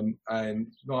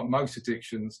 And like most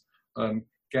addictions,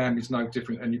 gambling is no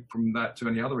different from that to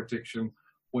any other addiction,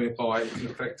 whereby it can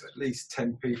affect at least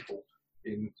 10 people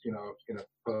in a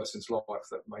person's life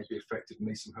that may be affected and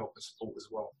need some help and support as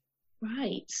well.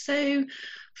 Right. So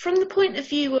from the point of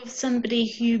view of somebody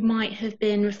who might have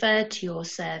been referred to your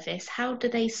service, how do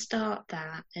they start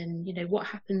that? And, what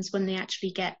happens when they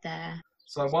actually get there?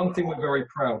 So one thing we're very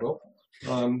proud of,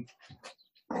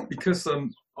 because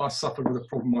I suffered with a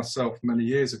problem myself many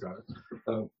years ago,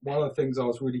 one of the things I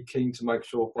was really keen to make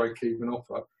sure Break Even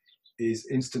offer is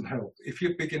instant help. If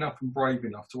you're big enough and brave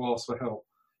enough to ask for help,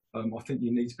 I think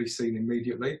you need to be seen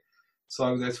immediately.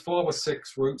 So there's 5 or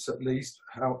 6 routes at least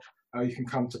how you can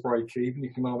come to Break Even.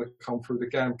 You can either come through the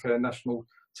GamCare National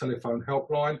Telephone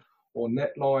Helpline or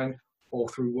Netline, or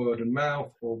through word and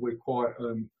mouth, or we're quite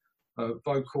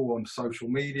vocal on social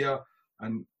media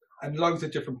and loads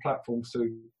of different platforms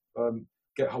to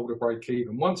get hold of Break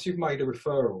Even. Once you've made a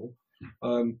referral,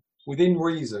 within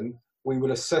reason, we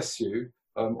will assess you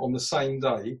on the same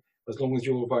day, as long as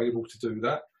you're available to do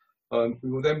that.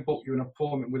 We will then book you an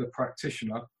appointment with a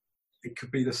practitioner. It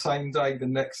could be the same day, the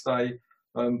next day,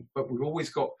 but we've always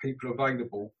got people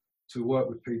available to work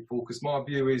with people, because my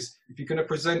view is if you're going to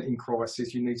present in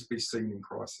crisis, you need to be seen in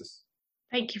crisis.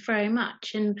 Thank you very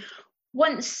much. And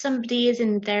once somebody is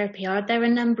in therapy, are there a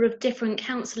number of different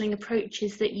counselling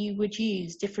approaches that you would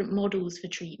use, different models for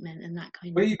treatment and that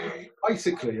kind of thing?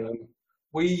 Basically,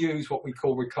 we use what we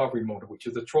call recovery model, which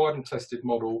is a tried and tested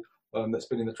model that's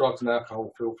been in the drugs and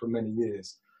alcohol field for many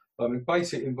years. It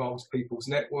basically involves people's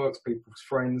networks, people's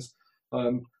friends,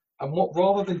 and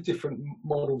rather than different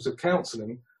models of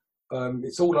counselling,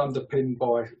 it's all underpinned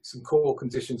by some core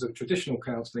conditions of traditional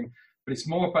counselling, but it's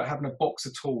more about having a box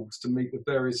of tools to meet the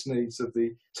various needs of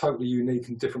the totally unique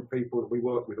and different people that we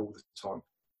work with all the time.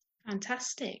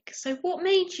 Fantastic. So what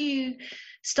made you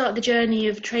start the journey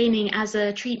of training as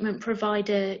a treatment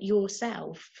provider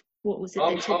yourself? What was it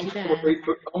that took you there?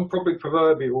 I'm probably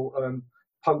proverbial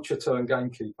poacher turned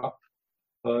gamekeeper.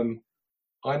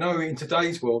 I know in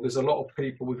today's world there's a lot of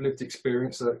people with lived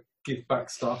experience that give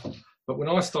back stuff, but when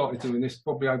I started doing this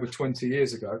probably over 20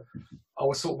 years ago, I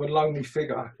was sort of a lonely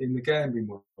figure in the gambling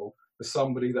world as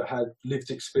somebody that had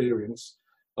lived experience,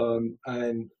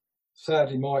 and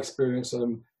sadly my experience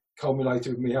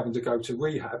culminated with me having to go to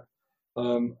rehab,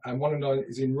 and one of those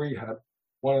is in rehab.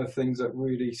 One of the things that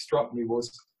really struck me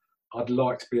was I'd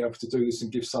like to be able to do this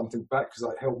and give something back, because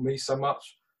that helped me so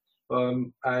much.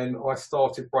 And I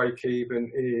started Break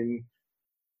Even in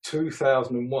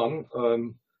 2001,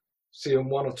 seeing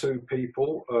 1 or 2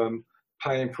 people,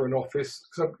 paying for an office.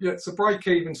 So Break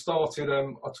Even started,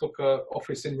 I took an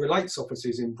office in Relates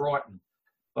offices in Brighton.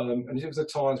 And it was the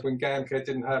times when GamCare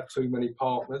didn't have too many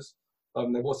partners.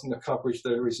 There wasn't the coverage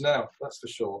there is now, that's for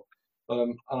sure.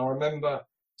 And I remember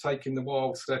taking the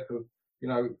wild step of,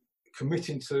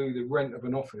 committing to the rent of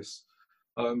an office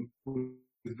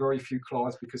with very few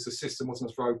clients, because the system wasn't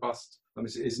as robust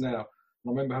as it is now. And I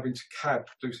remember having to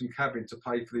do some cabbing to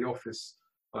pay for the office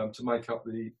to make up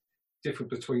the difference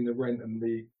between the rent and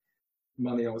the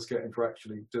money I was getting for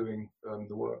actually doing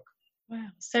the work. Wow.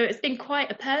 So it's been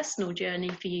quite a personal journey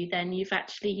for you then. You've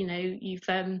actually, you've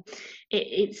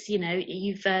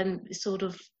sort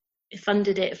of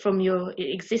funded it from your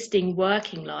existing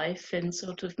working life and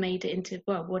sort of made it into,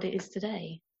 what it is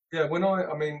today. Yeah,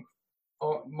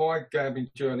 my gambling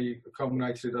journey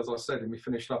culminated, as I said, and we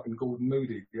finished up in Gordon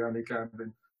Moody, the only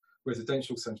gambling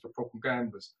residential centres for problem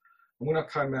gamblers. And when I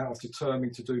came out, I was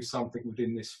determined to do something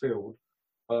within this field.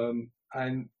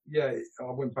 And yeah,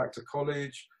 I went back to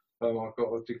college. I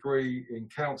got a degree in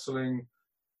counselling.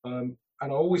 And I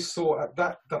always saw at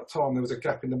that time there was a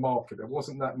gap in the market. There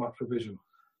wasn't that much provision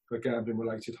for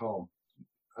gambling-related harm.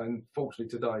 And fortunately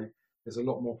today, there's a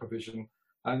lot more provision.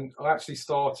 And I actually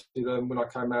started when I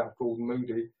came out of Gordon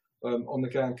Moody on the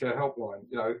GamCare helpline.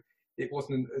 You know, it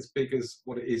wasn't as big as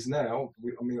what it is now.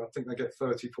 I mean, I think they get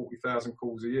 30, 40,000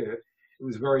 calls a year. It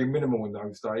was very minimal in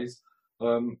those days.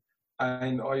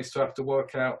 And I used to have to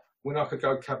work out when I could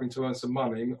go cabbing to earn some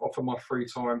money and offer my free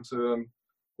time to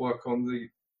work on the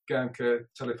GamCare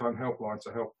telephone helpline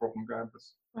to help problem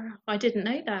gamblers. Wow, I didn't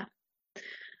know that.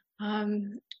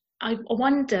 I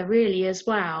wonder really as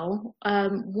well,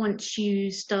 once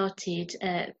you started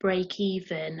at break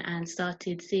even and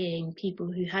started seeing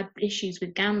people who had issues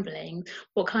with gambling,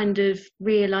 what kind of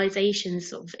realizations,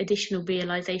 sort of additional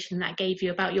realization that gave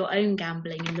you about your own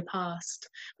gambling in the past,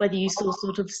 whether you saw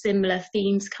sort of similar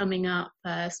themes coming up,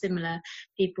 similar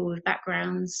people with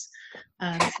backgrounds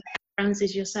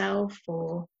as yourself,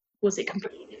 or was it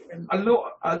completely different?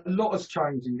 A lot has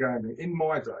changed in gambling. In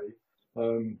my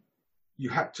day, you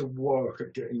had to work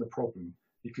at getting the problem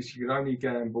because you could only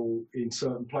gamble in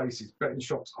certain places. Betting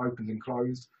shops opened and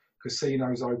closed,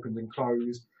 casinos opened and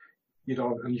closed, you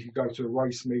know, and you could go to a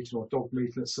race meeting or a dog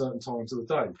meeting at certain times of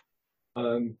the day.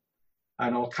 And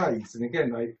arcades, and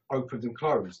again, they opened and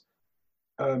closed.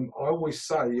 I always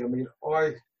say, I mean,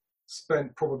 I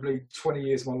spent probably 20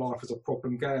 years of my life as a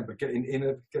problem gambler, getting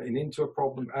into a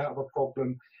problem, out of a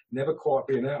problem, never quite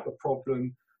being out of the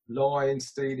problem, lying,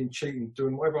 stealing, cheating,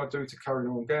 doing whatever I do to carry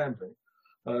on gambling.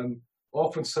 I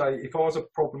often say if I was a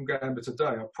problem gambler today,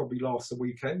 I'd probably last the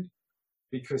weekend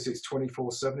because it's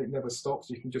 24/7, it never stops.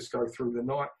 You can just go through the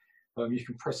night. You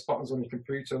can press buttons on your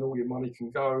computer and all your money can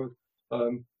go.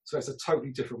 So it's a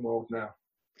totally different world now.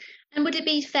 And would it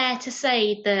be fair to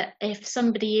say that if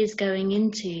somebody is going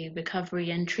into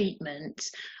recovery and treatment,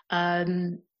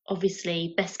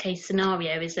 obviously best case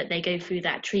scenario is that they go through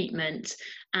that treatment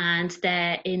and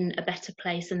they're in a better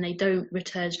place and they don't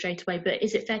return straight away, but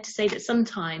is it fair to say that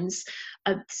sometimes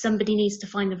somebody needs to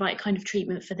find the right kind of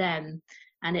treatment for them,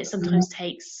 and it sometimes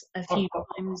takes a few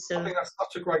times? I think that's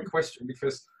such a great question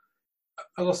because,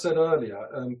 as I said earlier,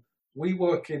 we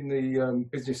work in the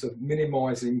business of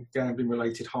minimising gambling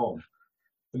related harm.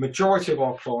 The majority of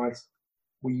our clients,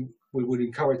 we would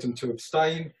encourage them to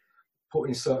abstain, put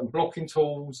in certain blocking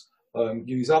tools,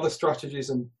 use other strategies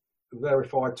and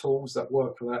verified tools that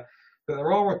work for that. But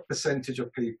there are a percentage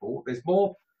of people, there's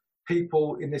more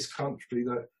people in this country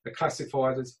that are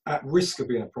classified as at risk of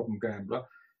being a problem gambler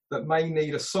that may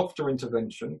need a softer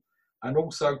intervention and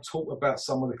also talk about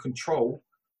some of the control.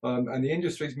 And the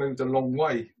industry's moved a long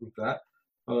way with that,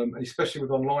 and especially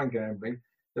with online gambling.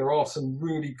 There are some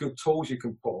really good tools you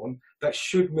can put on that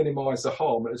should minimise the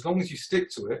harm. And as long as you stick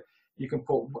to it, you can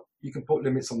put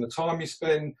limits on the time you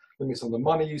spend, limits on the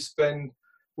money you spend.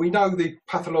 We know the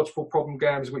pathological problem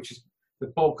gamblers, which is the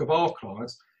bulk of our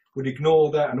clients, would ignore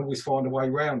that and always find a way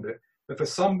around it. But for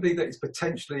somebody that is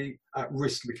potentially at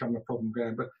risk of becoming a problem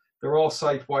gambler, there are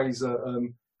safe ways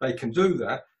that they can do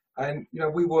that. And you know,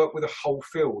 we work with a whole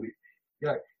field. You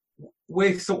know,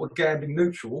 we're sort of gambling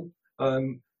neutral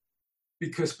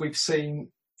because we've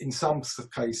seen in some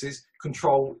cases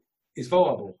control is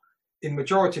viable. In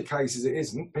majority of cases, it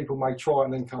isn't. People may try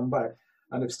and then come back,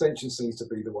 and abstention seems to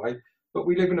be the way. But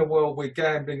we live in a world where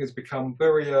gambling has become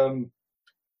very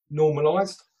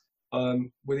normalised.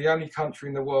 We're the only country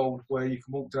in the world where you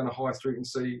can walk down a high street and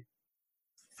see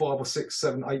 5 or 6,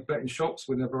 7, 8 betting shops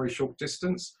within a very short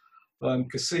distance.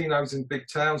 Casinos in big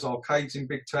towns, arcades in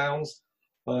big towns.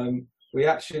 We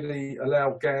actually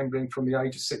allow gambling from the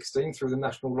age of 16 through the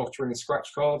National Lottery and scratch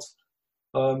cards.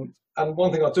 And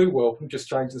one thing I do welcome, just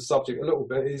change the subject a little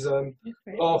bit, is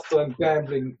last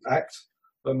Gambling Act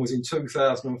was in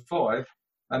 2005,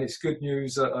 and it's good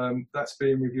news that that's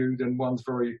being reviewed and one's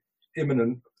very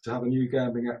imminent to have a new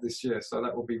Gambling Act this year. So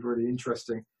that will be really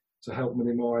interesting to help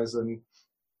minimise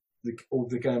all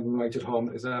the gambling-related harm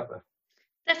that is out there.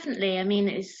 Definitely. I mean,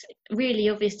 it's really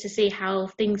obvious to see how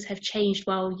things have changed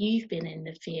while you've been in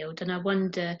the field. And I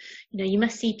wonder, you know, you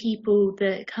must see people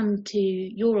that come to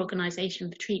your organisation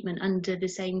for treatment under the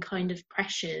same kind of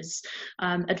pressures,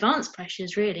 advanced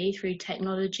pressures really, through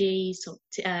technology,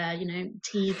 you know,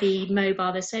 TV,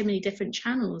 mobile. There's so many different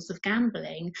channels of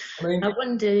gambling. I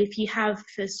wonder if you have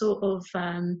a sort of,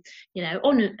 you know,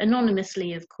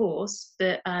 anonymously, of course,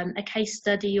 but a case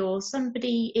study or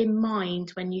somebody in mind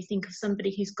when you think of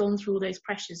somebody who's gone through all those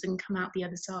pressures and come out the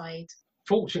other side.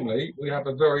 Fortunately, we have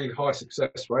a very high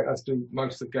success rate, as do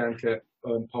most of GamCare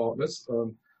partners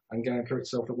and GamCare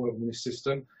itself that work in this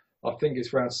system. I think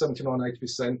it's around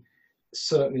 79–80%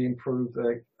 certainly improve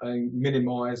their,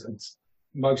 minimise and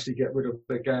mostly get rid of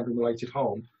their gambling-related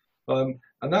harm. And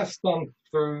that's done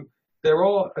through, there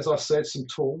are, as I said, some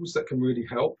tools that can really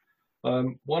help.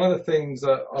 One of the things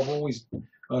that I've always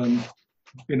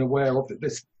been aware of, that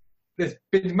there's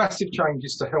been massive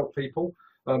changes to help people.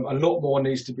 A lot more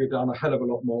needs to be done, a hell of a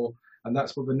lot more, and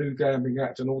that's with the new Gambling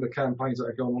Act and all the campaigns that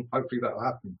are going on. Hopefully that will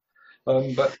happen.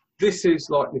 But this is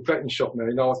like the betting shop now.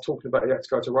 You know, I was talking about you had to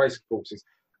go to race courses,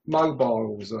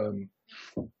 mobiles,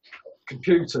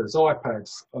 computers, iPads.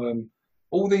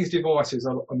 All these devices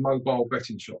are mobile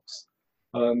betting shops.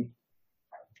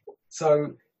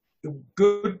 So the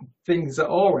good things that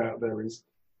are out there is,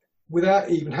 without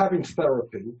even having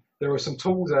therapy, there are some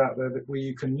tools out there where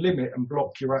you can limit and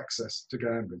block your access to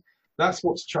gambling. That's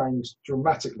what's changed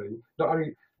dramatically.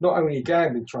 Not only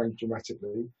gambling changed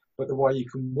dramatically, but the way you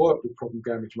can work with problem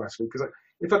gambling dramatically. Because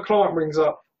if a client rings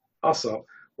us up,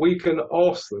 we can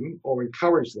ask them or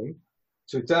encourage them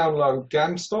to download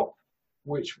GamStop,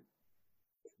 which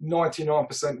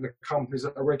 99% of the companies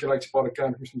that are regulated by the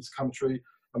Gambling Commission in this country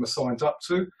are signed up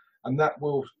to, and that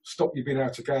will stop you being able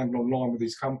to gamble online with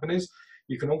these companies.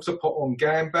 You can also put on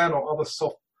Gamban or other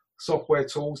software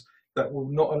tools that will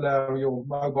not allow your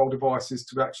mobile devices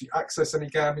to actually access any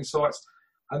gambling sites.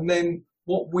 And then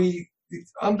the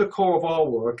undercore of our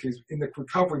work is in the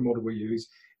recovery model we use,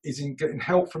 is in getting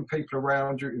help from people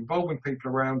around you, involving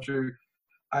people around you,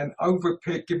 and over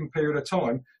a given period of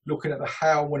time, looking at the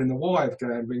how, when, and the why of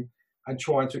gambling, and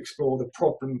trying to explore the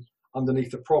problem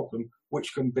underneath the problem,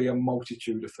 which can be a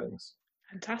multitude of things.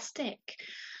 Fantastic.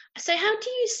 So how do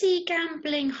you see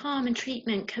gambling harm and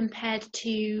treatment compared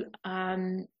to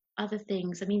other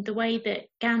things? I mean, the way that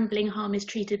gambling harm is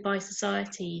treated by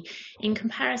society in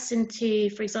comparison to,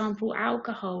 for example,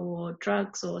 alcohol or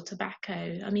drugs or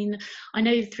tobacco. I mean, I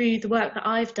know through the work that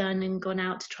I've done and gone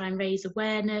out to try and raise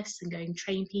awareness and go and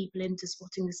train people into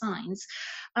spotting the signs,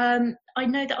 I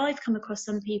know that I've come across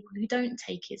some people who don't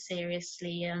take it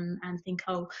seriously and think,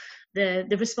 oh, the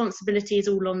responsibility is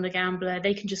all on the gambler.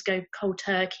 They can just go cold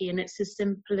turkey and it's as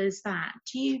simple as that.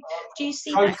 Do you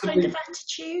see that kind of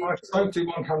attitude? I totally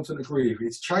 100% agree with you.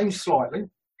 It's changed slightly,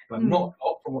 but not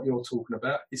from what you're talking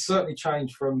about. It's certainly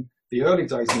changed from the early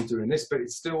days of doing this, but it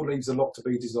still leaves a lot to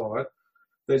be desired.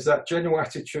 There's that general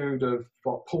attitude of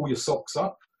like, pull your socks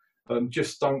up,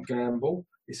 just don't gamble.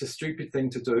 It's a stupid thing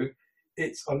to do.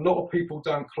 It's a lot of people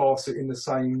don't class it in the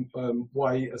same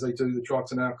way as they do the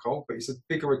drugs and alcohol, but it's a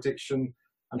bigger addiction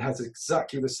and has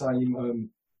exactly the same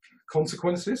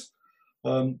consequences.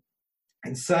 And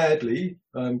sadly,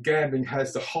 gambling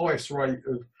has the highest rate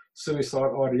of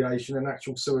suicide ideation and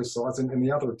actual suicides in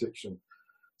any other addiction.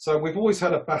 So we've always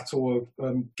had a battle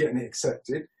of getting it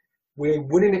accepted. We're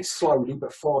winning it slowly,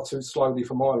 but far too slowly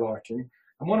for my liking.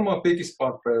 And one of my biggest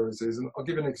bugbearers is, and I'll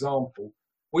give you an example,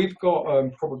 we've got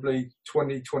probably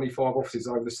 20–25 offices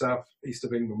over the south east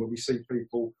of England where we see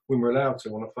people when we're allowed to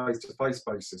on a face-to-face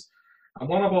basis. And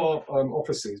one of our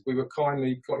offices, we were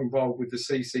kindly got involved with the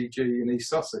CCG in East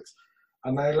Sussex,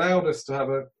 and they allowed us to have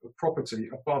a property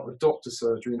above a doctor's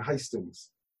surgery in Hastings.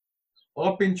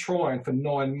 I've been trying for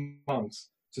 9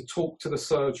 months to talk to the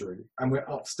surgery, and we're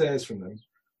upstairs from them,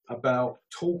 about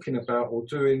talking about or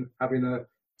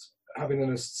having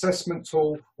an assessment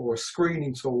tool or a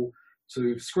screening tool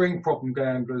to screen problem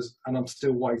gamblers, and I'm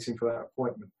still waiting for that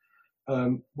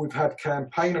appointment. We've had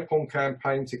campaign upon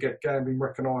campaign to get gambling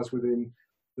recognised within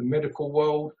the medical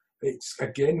world. It's,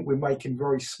 again, we're making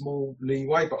very small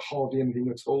leeway, but hardly anything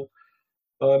at all.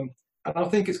 And I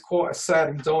think it's quite a sad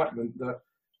indictment that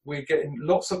we're getting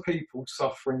lots of people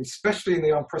suffering, especially in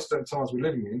the unprecedented times we're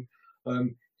living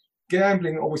in.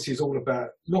 Gambling obviously is all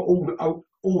about, not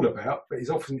all about, but it's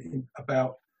often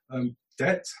about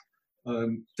debt.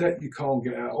 Debt you can't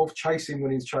get out of, chasing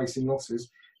winnings, chasing losses.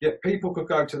 Yet people could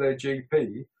go to their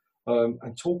GP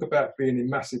and talk about being in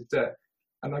massive debt,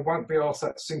 and they won't be asked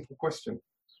that simple question: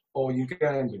 are you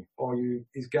gambling?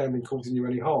 Is gambling causing you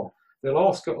any harm? They'll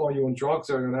ask, are you on drugs?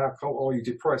 Are you on alcohol? Are you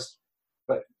depressed?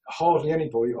 But hardly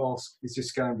anybody asks, is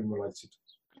this gambling related?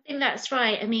 I think that's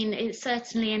right. I mean, it's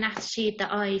certainly an attitude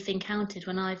that I've encountered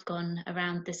when I've gone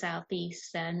around the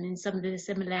southeast and in some of the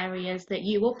similar areas that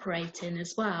you operate in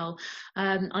as well.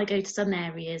 I go to some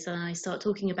areas and I start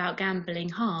talking about gambling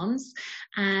harms,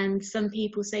 and some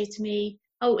people say to me,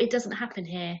 oh, it doesn't happen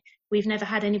here. We've never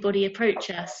had anybody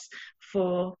approach us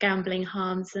for gambling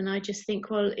harms. And I just think,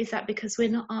 well, is that because we're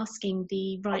not asking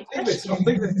the right questions? I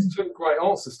think there's two great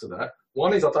answers to that.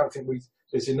 One is, I don't think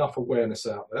there's enough awareness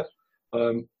out there.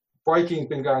 breaking's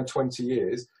been going 20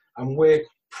 years, and we're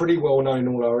pretty well known in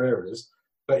all our areas,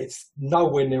 but it's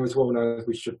nowhere near as well known as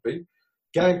we should be.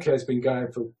 GamCare's been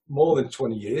going for more than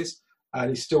 20 years,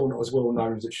 and it's still not as well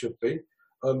known as it should be.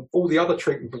 All the other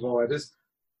treatment providers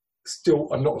still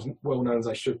are not as well known as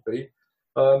they should be.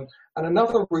 And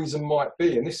another reason might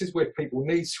be, and this is where people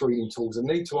need screening tools and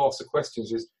need to ask the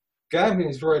questions, is gambling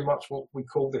is very much what we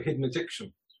call the hidden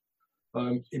addiction,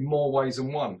 in more ways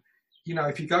than one. You know,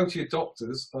 if you go to your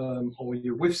doctors or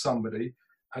you're with somebody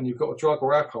and you've got a drug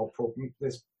or alcohol problem,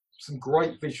 there's some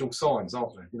great visual signs,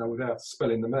 aren't there? You know, without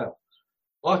spelling them out.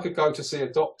 I could go to see a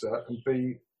doctor and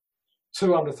be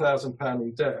 £200,000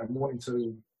 in debt and wanting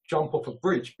to jump off a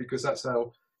bridge because that's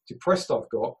how depressed I've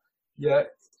got. Yeah,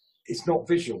 it's not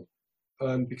visual,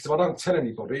 because if I don't tell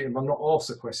anybody and I'm not asked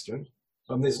a question,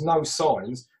 there's no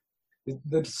signs.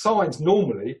 The signs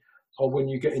normally are when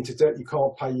you get into debt, you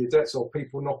can't pay your debts, or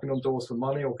people knocking on doors for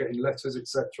money, or getting letters,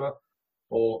 etc.,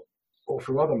 or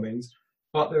through other means.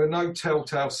 But there are no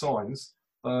telltale signs,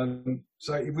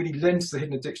 so it really lends to the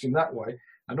hidden addiction in that way.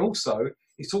 And also,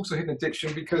 it's also hidden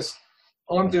addiction because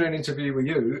I'm doing an interview with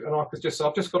you, and I've just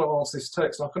got to answer this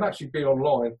text. I could actually be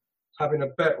online having a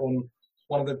bet on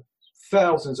one of the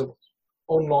thousands of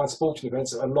online sporting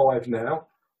events that are live now,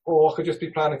 or I could just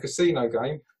be playing a casino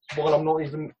game while I'm not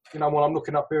even, while I'm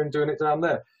looking up here and doing it down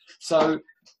there. So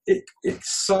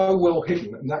it's so well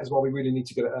hidden, and that is why we really need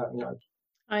to get it out in the open.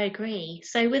 I agree.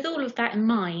 So with all of that in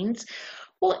mind,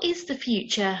 what is the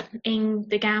future in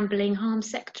the gambling harm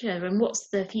sector, and what's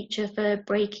the future for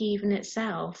Break Even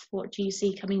itself? What do you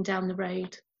see coming down the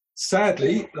road?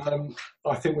 Sadly,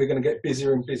 I think we're going to get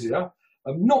busier and busier.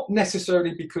 Not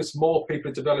necessarily because more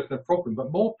people are developing a problem,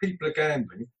 but more people are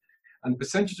gambling, and the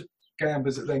percentage of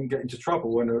gamblers that then get into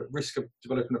trouble and are at risk of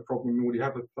developing a problem and already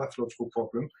have a pathological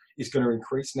problem is going to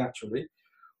increase naturally.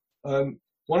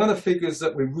 One of the figures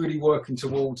that we're really working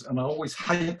towards, and I always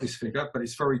hate this figure, but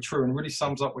it's very true and really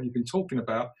sums up what you've been talking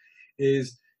about,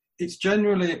 is it's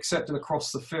generally accepted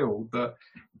across the field that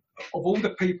of all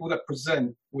the people that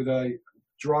present with a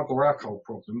drug or alcohol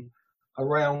problem,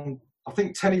 around, I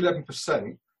think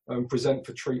 10-11% present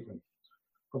for treatment.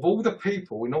 Of all the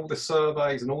people in all the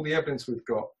surveys and all the evidence we've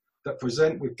got that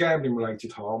present with gambling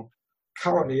related harm,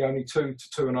 currently only 2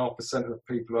 to 2.5% of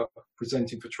people are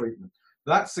presenting for treatment.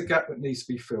 That's the gap that needs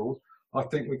to be filled. I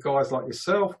think with guys like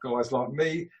yourself, guys like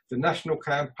me, the national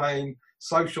campaign,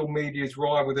 social media's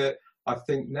right with it. I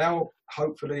think now,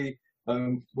 hopefully,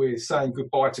 we're saying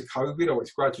goodbye to COVID, or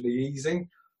it's gradually easing.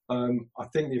 I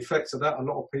think the effects of that, a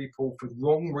lot of people, for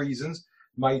wrong reasons,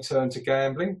 may turn to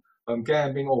gambling,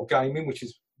 gambling or gaming, which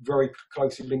is very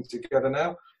closely linked together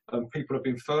now. People have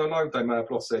been furloughed, they may have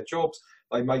lost their jobs,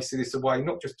 they may see this a way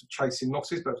not just of chasing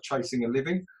losses, but of chasing a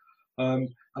living. And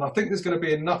I think there's going to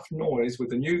be enough noise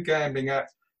with the new Gambling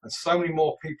Act and so many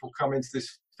more people come into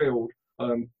this field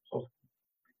of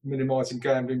minimising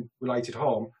gambling related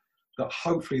harm, that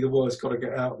hopefully the word's got to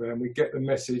get out there and we get the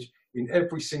message in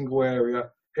every single area,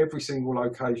 every single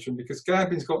location, because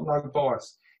gambling's got no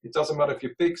bias. It doesn't matter if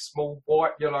you're big, small,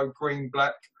 white, yellow, green,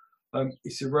 black,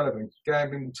 it's irrelevant.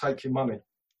 Gambling will take your money.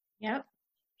 Yep.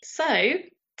 So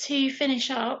to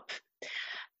finish up,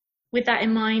 with that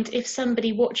in mind, if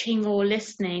somebody watching or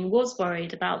listening was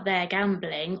worried about their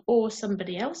gambling, or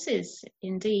somebody else's,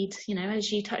 indeed, as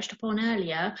you touched upon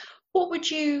earlier, what would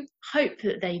you hope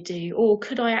that they do? Or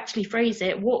could I actually phrase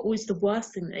it, what was the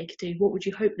worst thing that they could do? What would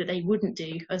you hope that they wouldn't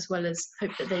do, as well as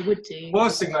hope that they would do?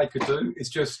 Worst thing they could do is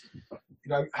just,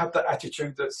 have that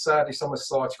attitude that sadly some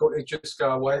society got, it just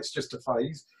go away, it's just a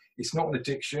phase. It's not an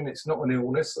addiction, it's not an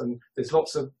illness, and there's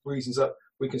lots of reasons that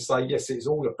we can say, yes, it's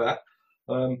all of that.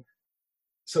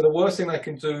 So the worst thing they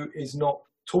can do is not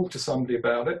talk to somebody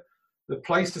about it. The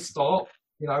place to start,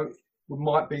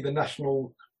 might be the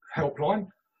national helpline.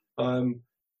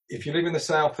 If you live in the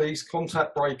southeast,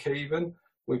 contact Break Even.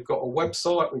 We've got a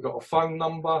website, we've got a phone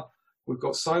number, we've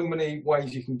got so many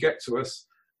ways you can get to us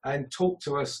and talk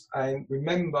to us. And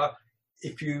remember,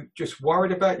 if you're just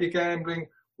worried about your gambling,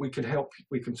 we can help.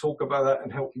 We can talk about that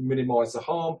and help you minimise the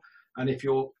harm. And if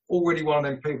you're already one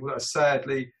of them people that are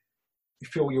sadly, you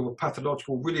feel you're a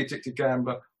pathological, really addicted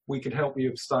gambler, we can help you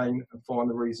abstain and find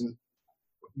the reasons,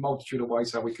 a multitude of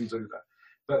ways how we can do that.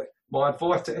 But my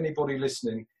advice to anybody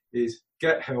listening is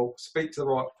get help, speak to the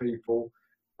right people.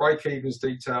 Break Even's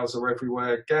details are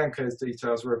everywhere, GamCare's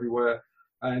details are everywhere,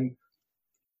 and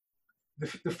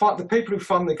the people who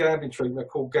fund the gambling treatment are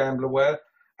called Gamble Aware,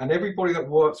 and everybody that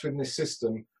works within this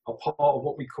system are part of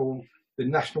what we call the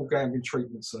National Gambling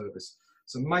Treatment Service.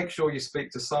 So make sure you speak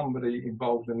to somebody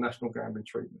involved in the National Gambling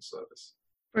Treatment Service.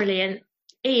 Brilliant.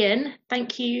 Ian,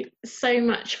 thank you so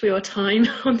much for your time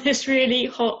on this really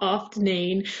hot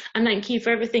afternoon, and thank you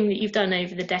for everything that you've done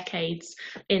over the decades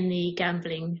in the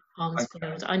gambling harms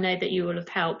field. I know that you will have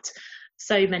helped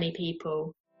so many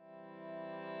people.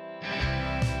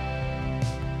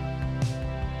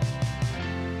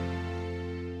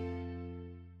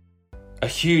 A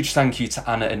huge thank you to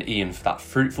Anna and Ian for that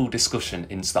fruitful discussion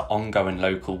into the ongoing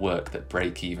local work that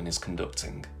Break Even is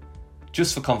conducting.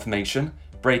 Just for confirmation,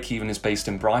 Break Even is based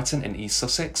in Brighton in East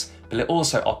Sussex, but it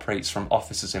also operates from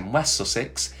offices in West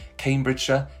Sussex,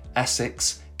 Cambridgeshire,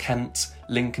 Essex, Kent,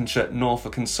 Lincolnshire,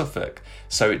 Norfolk and Suffolk,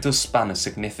 so it does span a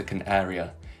significant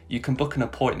area. You can book an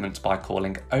appointment by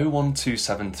calling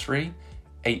 01273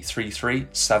 833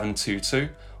 722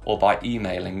 or by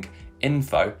emailing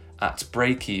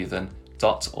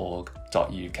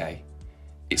info@breakeven.org.uk.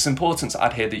 It's important to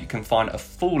add here that you can find a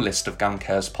full list of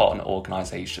GamCare's partner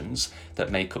organisations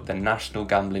that make up the National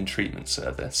Gambling Treatment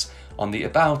Service on the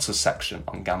About Us section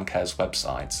on GamCare's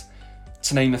website.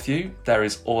 To name a few, there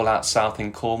is All Out South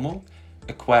in Cornwall,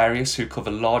 Aquarius, who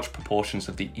cover large proportions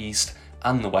of the East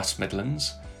and the West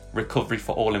Midlands, Recovery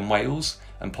for All in Wales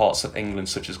and parts of England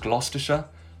such as Gloucestershire,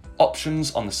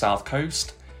 Options on the South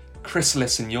Coast,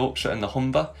 Chrysalis in Yorkshire and the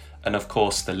Humber, and of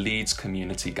course the Leeds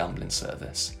Community Gambling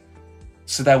Service.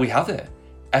 So there we have it,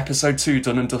 episode 2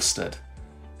 done and dusted.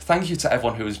 Thank you to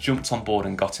everyone who has jumped on board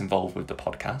and got involved with the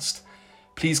podcast.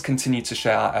 Please continue to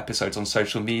share our episodes on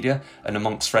social media and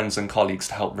amongst friends and colleagues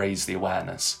to help raise the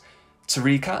awareness. To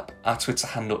recap, our Twitter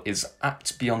handle is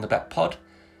 @BeyondTheBetPod.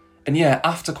 And yeah,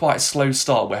 after quite a slow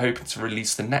start, we're hoping to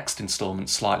release the next instalment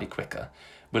slightly quicker.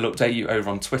 We'll update you over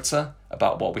on Twitter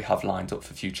about what we have lined up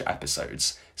for future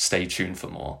episodes. Stay tuned for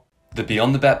more. The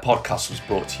Beyond the Bet podcast was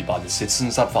brought to you by the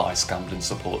Citizens Advice Gambling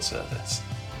Support Service.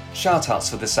 Shout-outs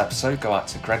for this episode go out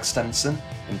to Greg Stenson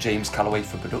and James Calloway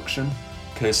for production,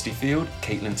 Kirsty Field,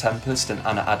 Caitlin Tempest and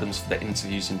Anna Adams for the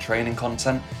interviews and training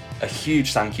content. A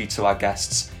huge thank you to our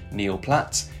guests Neil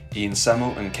Platt, Ian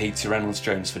Semmel and Katie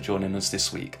Reynolds-Jones for joining us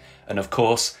this week, and of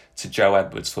course to Joe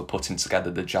Edwards for putting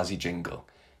together the jazzy jingle.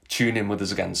 Tune in with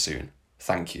us again soon.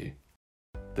 Thank you.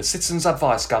 The Citizens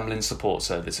Advice Gambling Support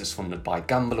Service is funded by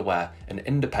GambleAware, an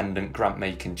independent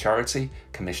grant-making charity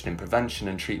commissioning prevention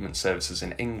and treatment services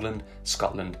in England,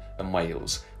 Scotland and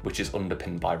Wales, which is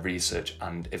underpinned by research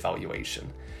and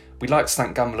evaluation. We'd like to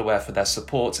thank GambleAware for their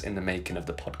support in the making of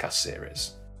the podcast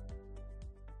series.